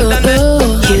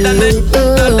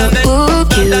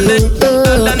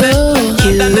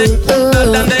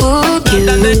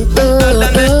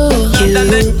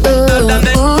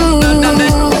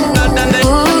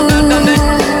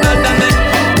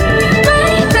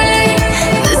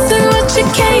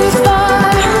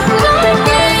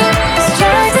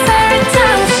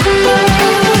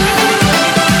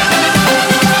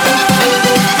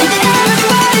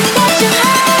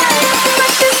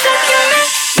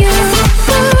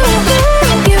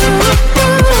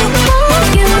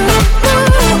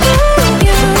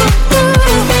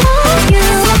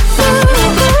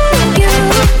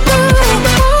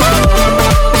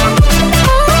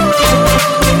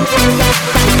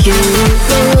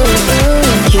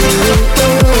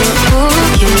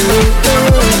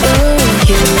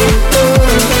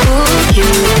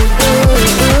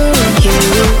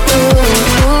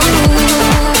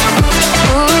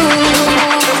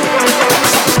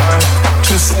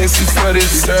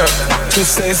 Too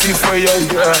sexy for your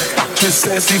girl, too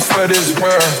sexy for this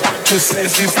world, too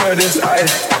sexy for this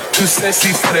ice, too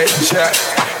sexy for that jack,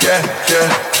 yeah.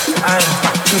 I'm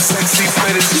too sexy for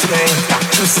this chain,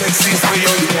 too sexy for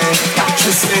your game,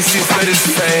 too sexy for this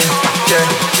fame, yeah.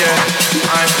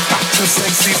 I'm too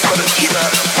sexy for the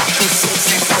trap, too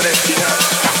sexy for that jack,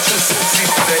 too sexy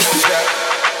for that jack.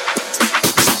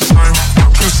 I'm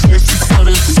too sexy for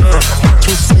this girl,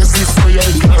 too sexy for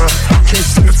your girl, too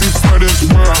sexy for this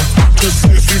world. Too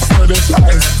sexy for this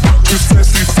ice, too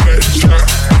sexy for that jack,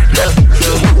 yeah.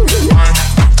 I'm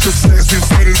too sexy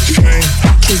for this chain,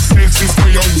 too sexy for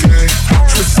your game,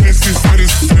 too sexy for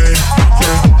this thing,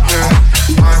 yeah.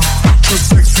 I'm too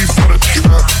sexy for the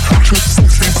trap, too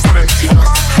sexy for that jack,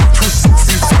 too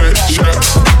sexy for that jack,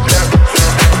 yeah.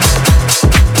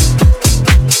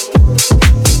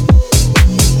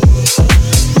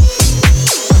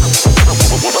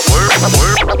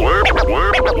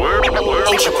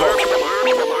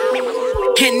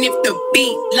 And if the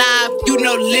beat live, you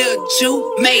know Lil Ju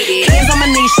made it. Hands on my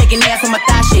knees, shaking ass on my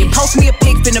thigh shit. Post me a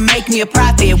pic, finna make me a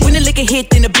profit. When the liquor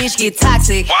hit, then the bitch get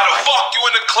toxic. Why the fuck you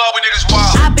in the club when niggas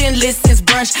wild? I've been lit since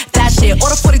brunch, that shit.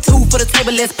 Order 42 for the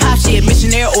table, let's pop shit.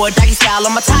 Missionary or doggy style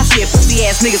on my top shit. Pussy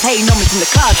ass niggas hating on me from the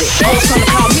closet. Hoes trying to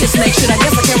call me a snake shit, I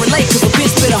guess I can relate. Cause a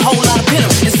bitch spit a whole lot of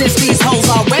venom. And since these hoes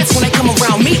all rats, when they come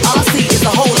around me, all I see is a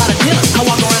whole lot of dinner. I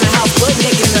walk around the house butt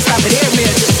naked in the top of their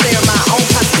mirror, just stare at my own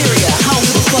posterior. I don't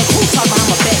give a fuck who talk behind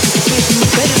my back. Cause the bitch you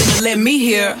better than to let me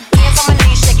hear. Hands on my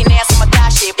knees, shaking ass on my thigh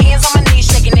shit. Hands on my knees,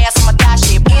 shaking ass on my thigh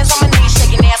shit. Hands on my knees,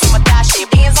 shaking ass on my thigh shit.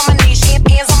 Hands on my knees,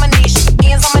 hands on my knees,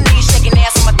 hands on my knees, shaking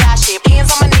ass on my thigh shit. Hands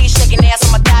on my knees, shaking ass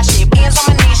on my thigh shit. Hands on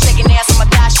my knees, shaking ass on my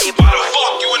thigh shit. Why the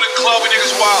fuck you in the club when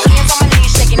niggas wild? Hands on my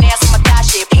knees, shaking ass on my thigh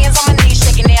shit. Hands on my knees,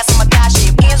 shaking ass on my thigh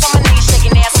shit. Hands on my knees,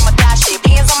 shaking ass on my thigh shit.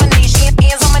 Hands on my knees,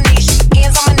 hands on my knees,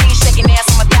 hands on my knees, shaking ass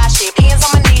on my thigh shit. Hands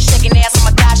on my knees, shaking ass on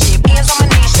my thigh shit. Hands on my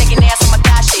knees, shaking ass on my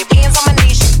thigh shit. Hands on my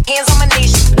knees, hands on my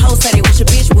knees. Hoes said they wish a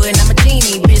bitch would, and I'm a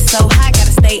genie. Bitch so high,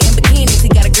 gotta stay in bikinis. He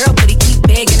got a girl, but he keep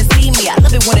begging to see me. I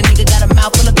love it when a nigga got a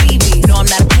mouth full of BBs. No, I'm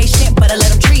not a patient, but I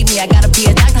let him treat me. I gotta be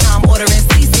a doctor, how I'm ordering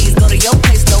CCs. Go to your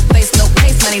place, no face, no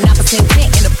case. 99% tint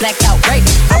in a blacked out race.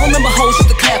 I remember hoes used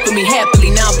to clap for me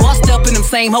happily. Now I'm bossed up and them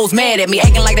same hoes mad at me.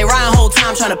 Acting like they riding whole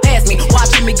time trying to pass me.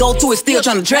 Watching me go through it, still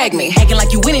trying to drag me. Acting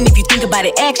like you winning if you think about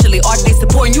it actually. Are they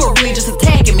supporting you or really just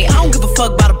attacking me? I don't give a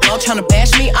fuck about a bro trying to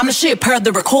bash me. I'm the shit per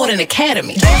the Recording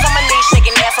Academy. Hands on my knees,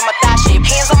 shaking ass on my thigh shit.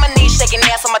 Hands on my knees, shaking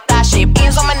ass on my thigh shit.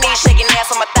 Hands on my knees, shaking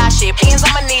ass on my thigh shit. Hands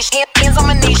on my knees, hands on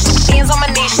my knees, hands on my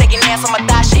knees, shaking ass on my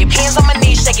thigh shit. Hands on my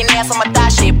knees, shaking ass on my thigh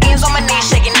shit. Hands on my knees,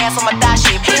 shaking ass on my thigh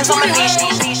shit. Hands on my knees,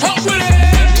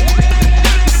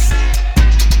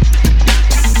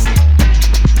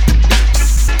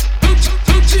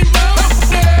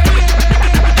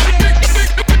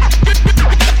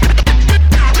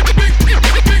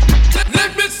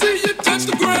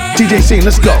 DJ Scene,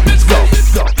 let's go. Let's go.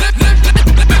 Let's go.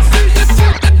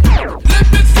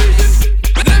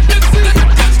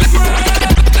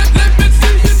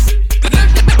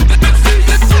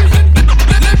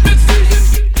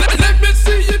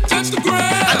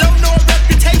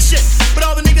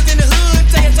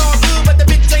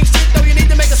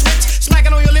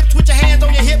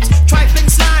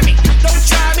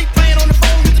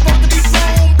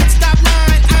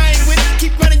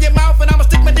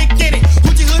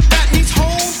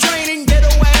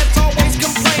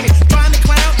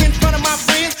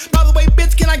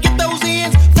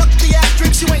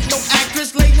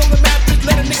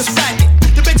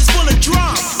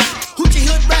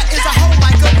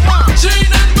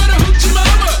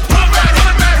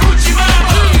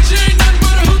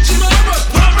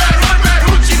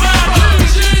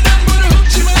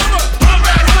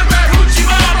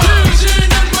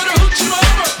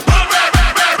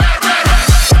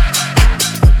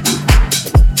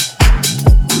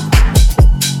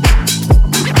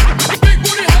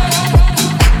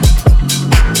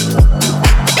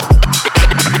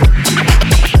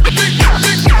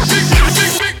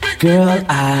 Girl,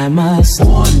 I must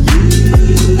warn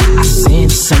you. I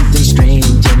sense something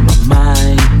strange in my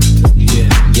mind. Yeah,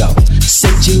 yo,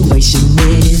 situation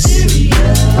is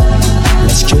serious.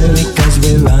 Let's cure it 'cause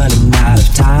we're running out of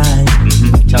time.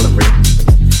 Tell them, Rick.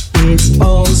 It's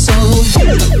all so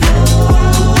beautiful.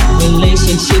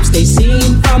 Relationships, they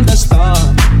seem from the start.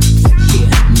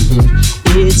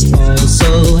 Yeah, it's all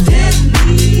so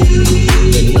deadly.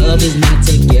 The love is not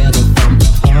together from the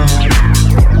heart.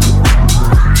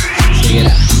 Check it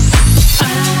out.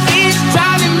 It's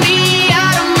driving me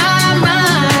out of my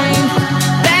mind.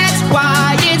 That's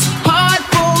why it's hard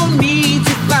for me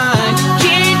to find.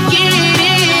 Can't get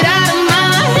it out of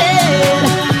my head.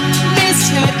 Miss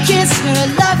her, kiss her,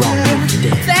 love her.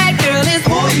 That girl is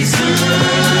poison.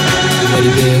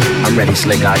 Ready, babe? I'm ready,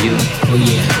 Slick. Are you? Oh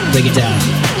yeah, break it down.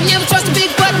 Never trust a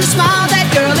big button smile. That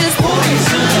girl is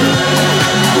poison.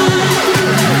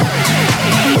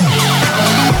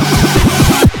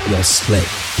 Yo, Slick,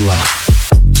 blow.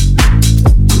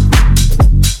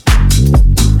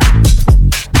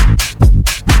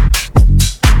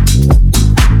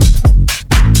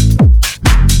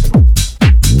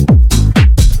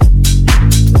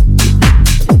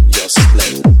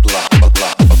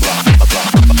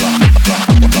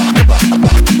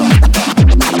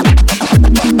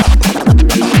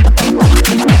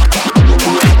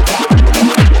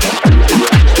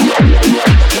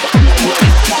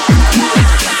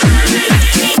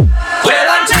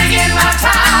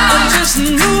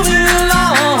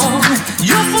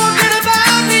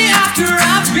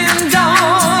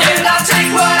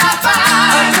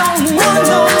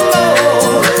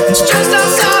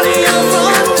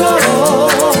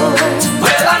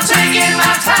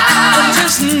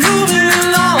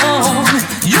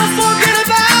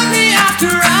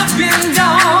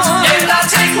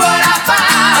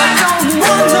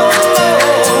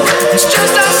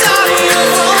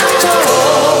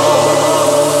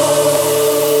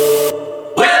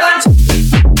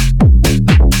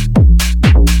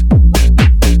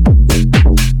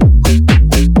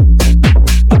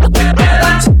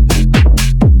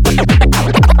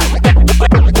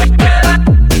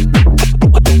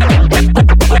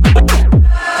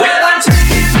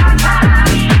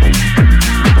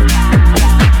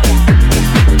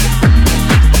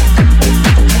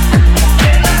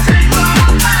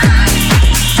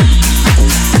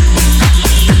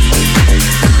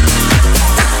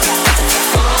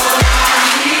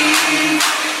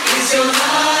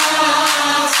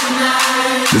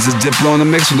 This is Diplo in the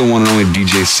mix with the one and only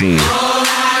DJ Scene. All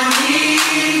I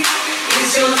need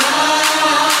is your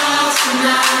love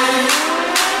tonight.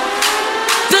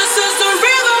 This is the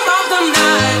rhythm of the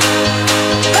night.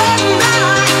 The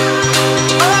night.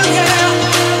 Oh yeah.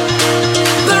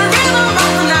 The rhythm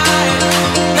of the night.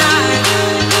 Night.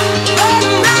 The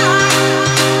night.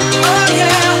 Oh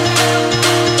yeah.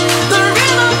 The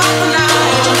rhythm of the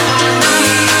night.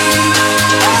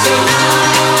 Is your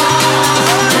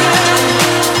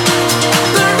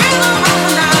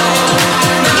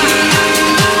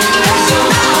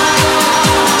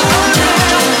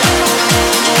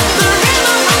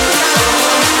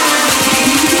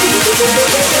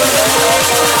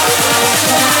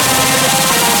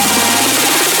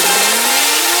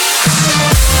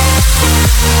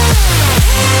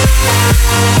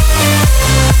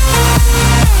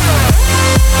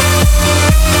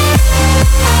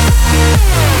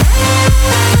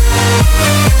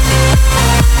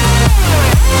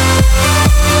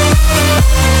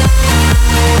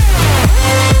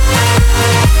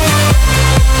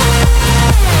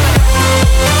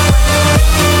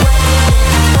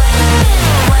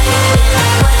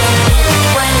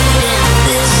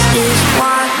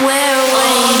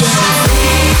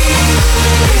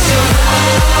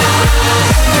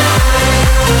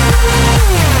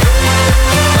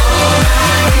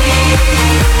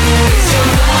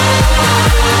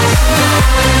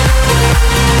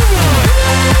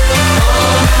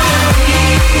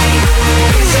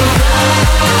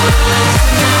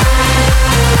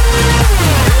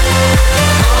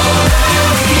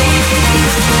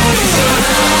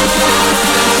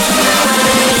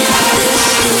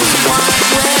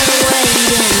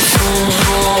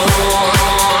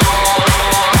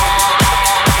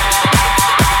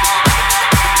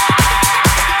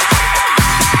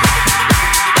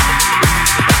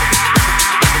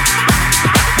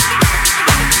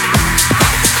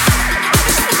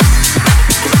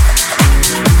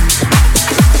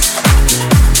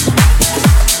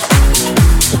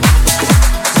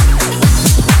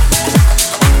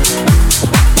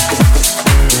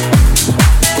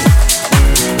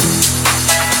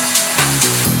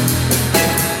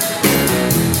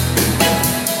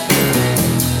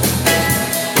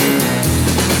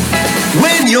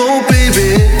your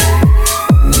baby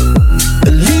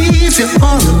leaves you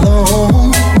all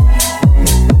alone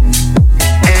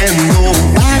and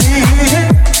nobody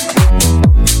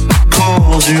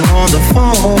calls you on the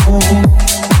phone.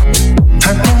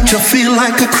 Don't you feel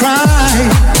like a cry?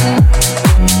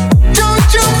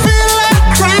 Don't you feel like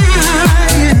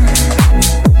crying?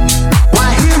 Why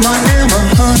here I am,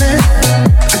 honey.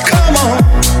 Come on,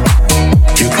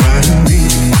 you cry to me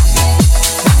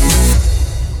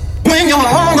when you're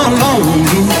all alone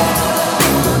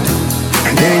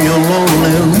in your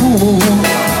lonely room,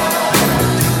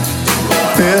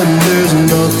 and there's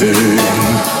nothing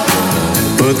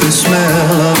but the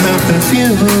smell of her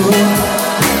perfume.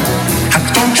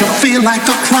 Don't you feel like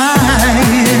a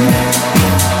crying?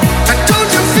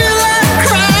 Don't you feel like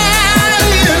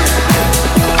crying?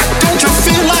 Don't you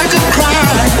feel like a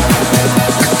cry?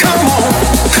 Come on,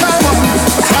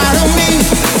 cry to me.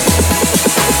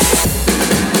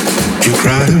 You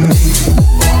cry to me.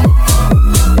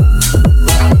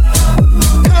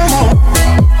 Come on.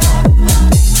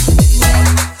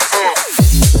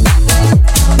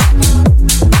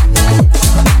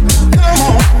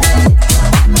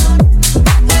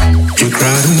 You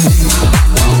cry to me.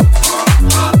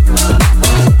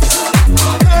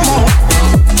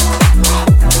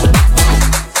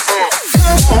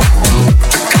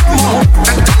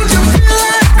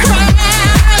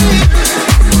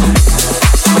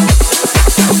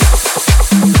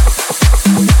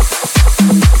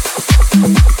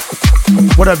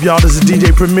 What up, y'all? This is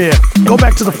DJ Premier. Go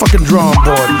back to the fucking drawing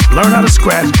board. Learn how to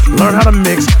scratch, learn how to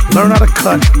mix, learn how to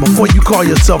cut before you call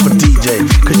yourself a DJ.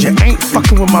 Cause you ain't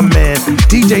fucking with my man,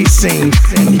 DJ Scene,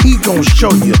 and he gon'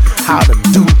 show you how to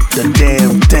do the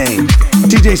damn thing.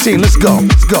 DJ Scene, let's go,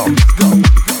 let's go, let's go.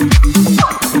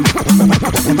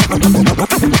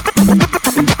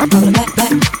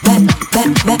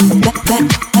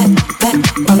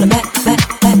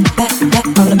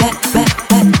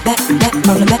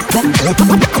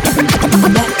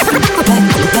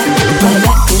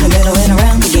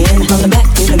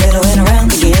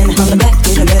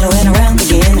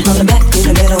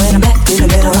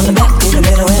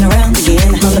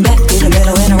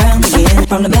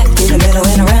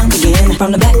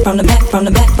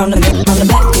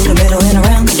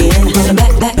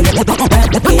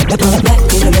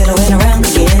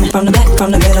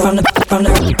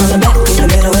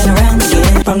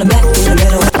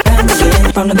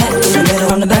 From the back to the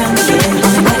middle and around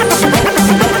again.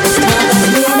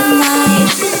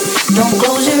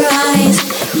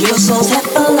 step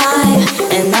alive,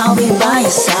 and I'll be by your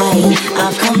side.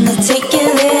 I've come to take you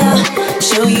there,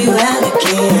 show you how to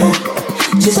care.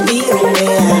 Just be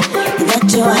aware that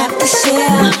you'll have to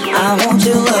share. I want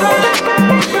your love,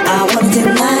 I want it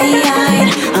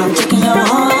tonight. I'm taking your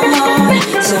heart,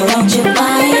 so don't you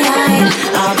fight.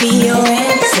 I'll be your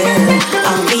answer,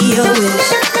 I'll be your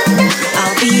wish,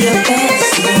 I'll be your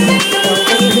fantasy, your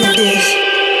favorite dish.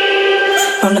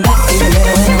 From the back to the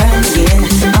middle and around again,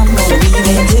 I'm gonna be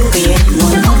there till the end,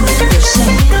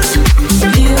 100%.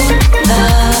 You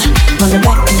love. From the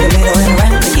back to the middle and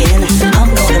around again, I'm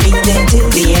gonna be there till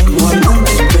the end,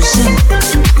 100%.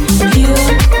 You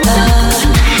love.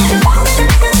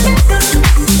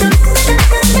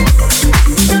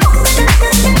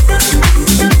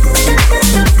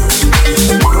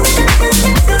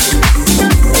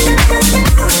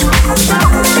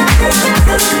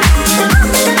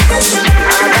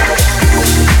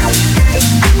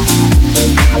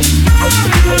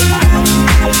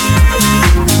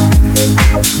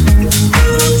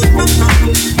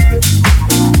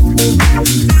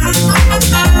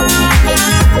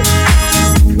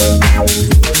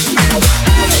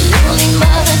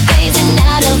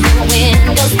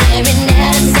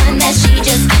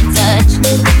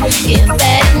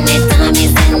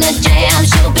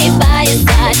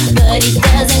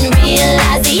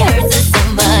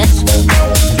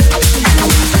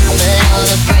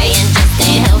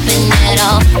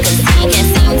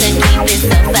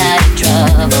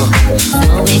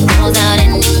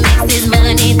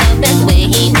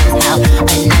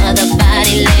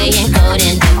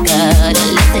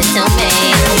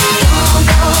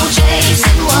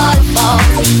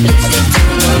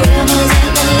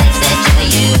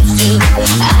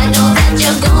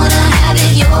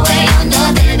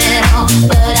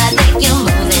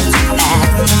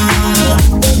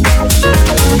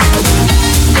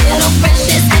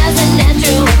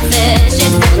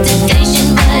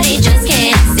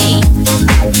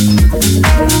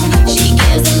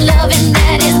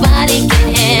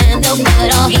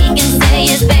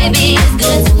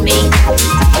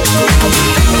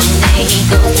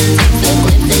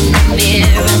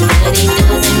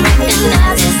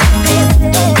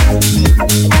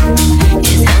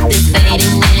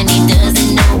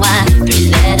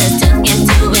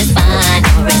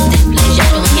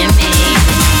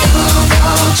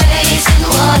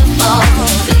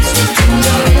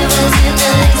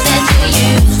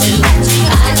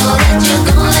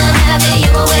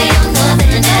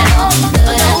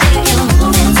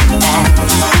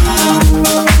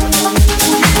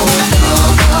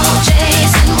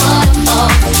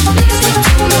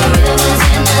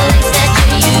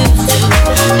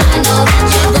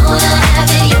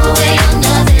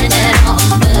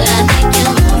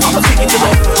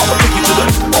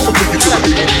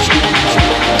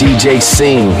 DJ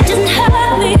Scene. Doesn't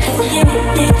hurt me,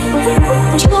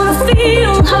 but you wanna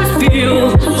feel how it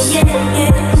feels. Do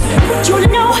you wanna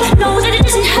know that it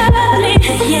doesn't hurt me?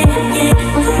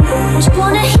 Just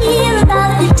wanna hear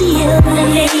about the deal that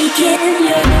they give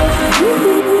you.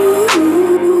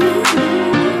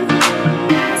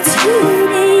 It's you.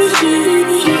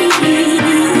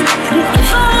 If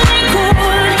only could,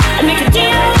 I'd make a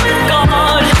deal with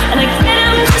God, and I'd get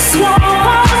him to swap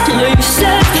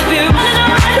places. We're running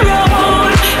on that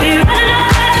road, we're running up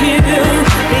that hill,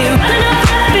 we're running up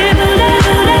that building.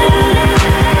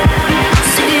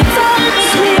 See if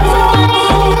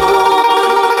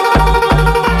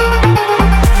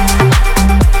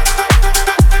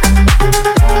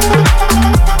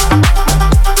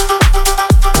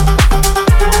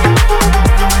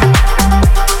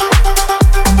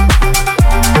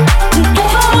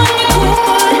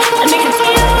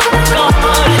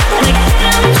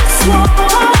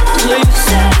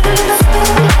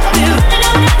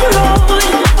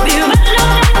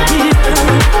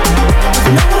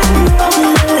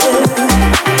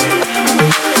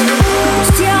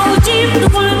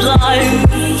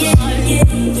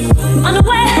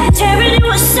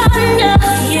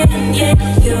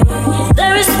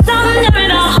there is thunder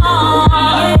in our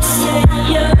hearts.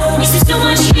 This is so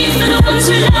much heat for the ones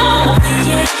who know.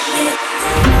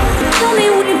 Tell me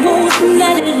we both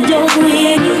let it go.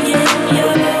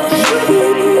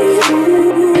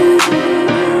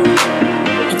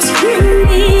 It's you and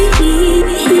me.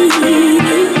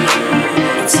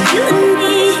 It's you and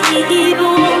me. We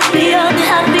won't be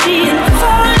unhappy. If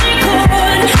I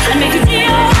could, I'd make a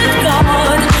deal with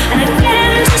God, and I'd get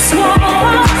him to swap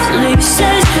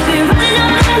places. We're running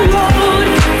on that road,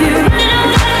 we're running on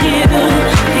that hill,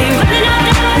 we're running on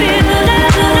that building.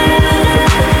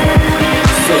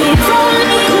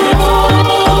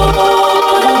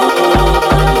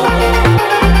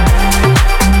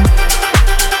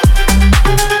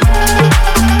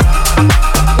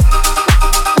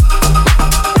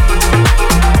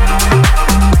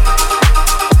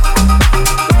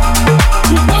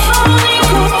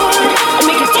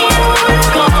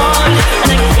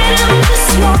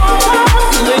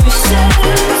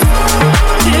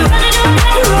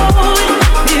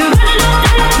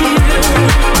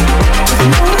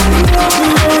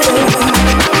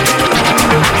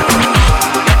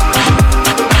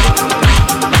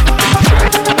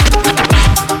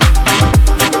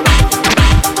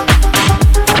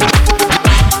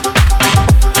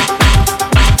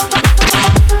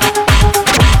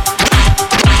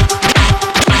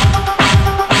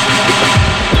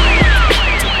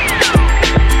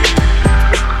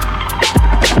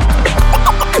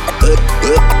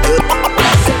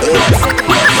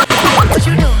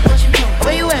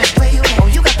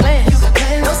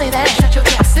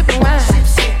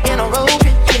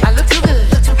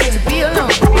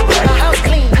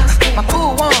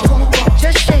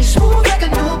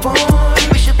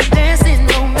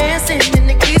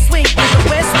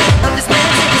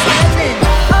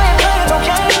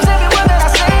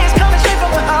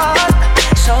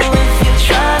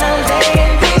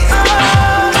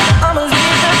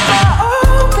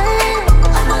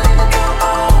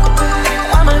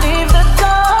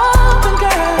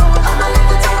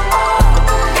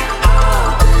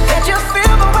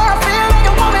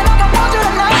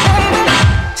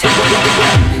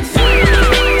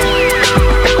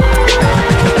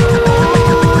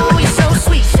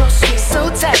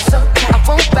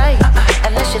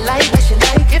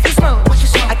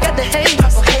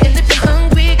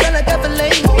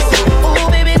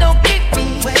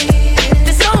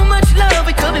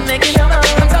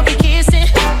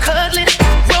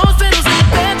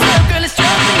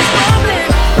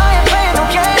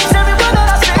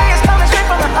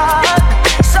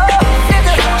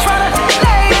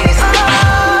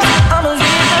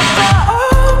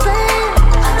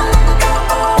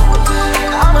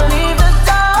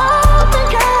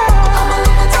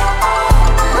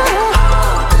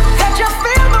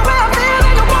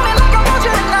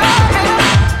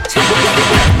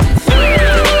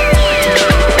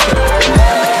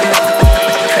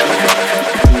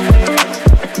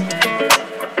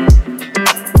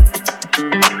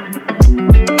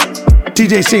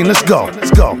 DJ Scene, let's go. Let's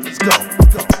go. Let's go.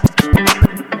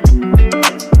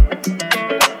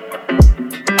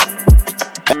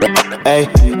 Hey.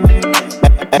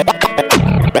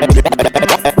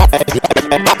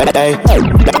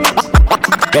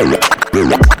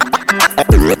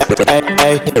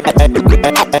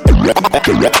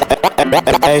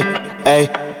 Hey,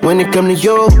 when it come to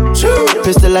you,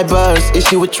 pistol like buzz,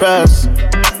 issue with trust.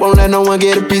 Won't let no one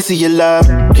get a piece of your love.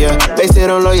 Yeah, base it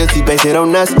on loyalty, base it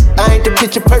on us. I ain't the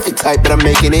picture perfect type, but I'm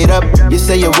making it up. You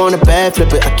say you want a bad,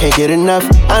 flip it, I can't get enough.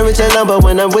 I'm rich and lumber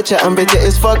when I'm with you, I'm bitter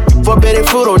as fuck. Forbidden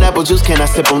fruit on apple juice, can I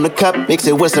sip on the cup? Mix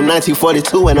it with some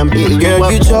 1942 and I'm hitting you up.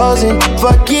 Girl, you chosen,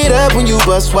 fuck it up when you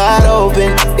bust wide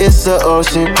open. It's the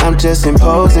ocean, I'm just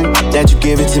imposing that you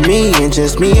give it to me and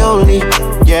just me only.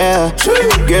 Yeah,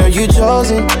 girl, you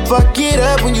chosen, fuck it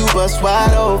up when you bust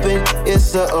wide open.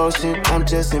 It's the ocean, I'm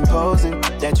just imposing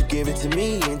that you give it to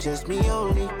me and just me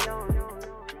only.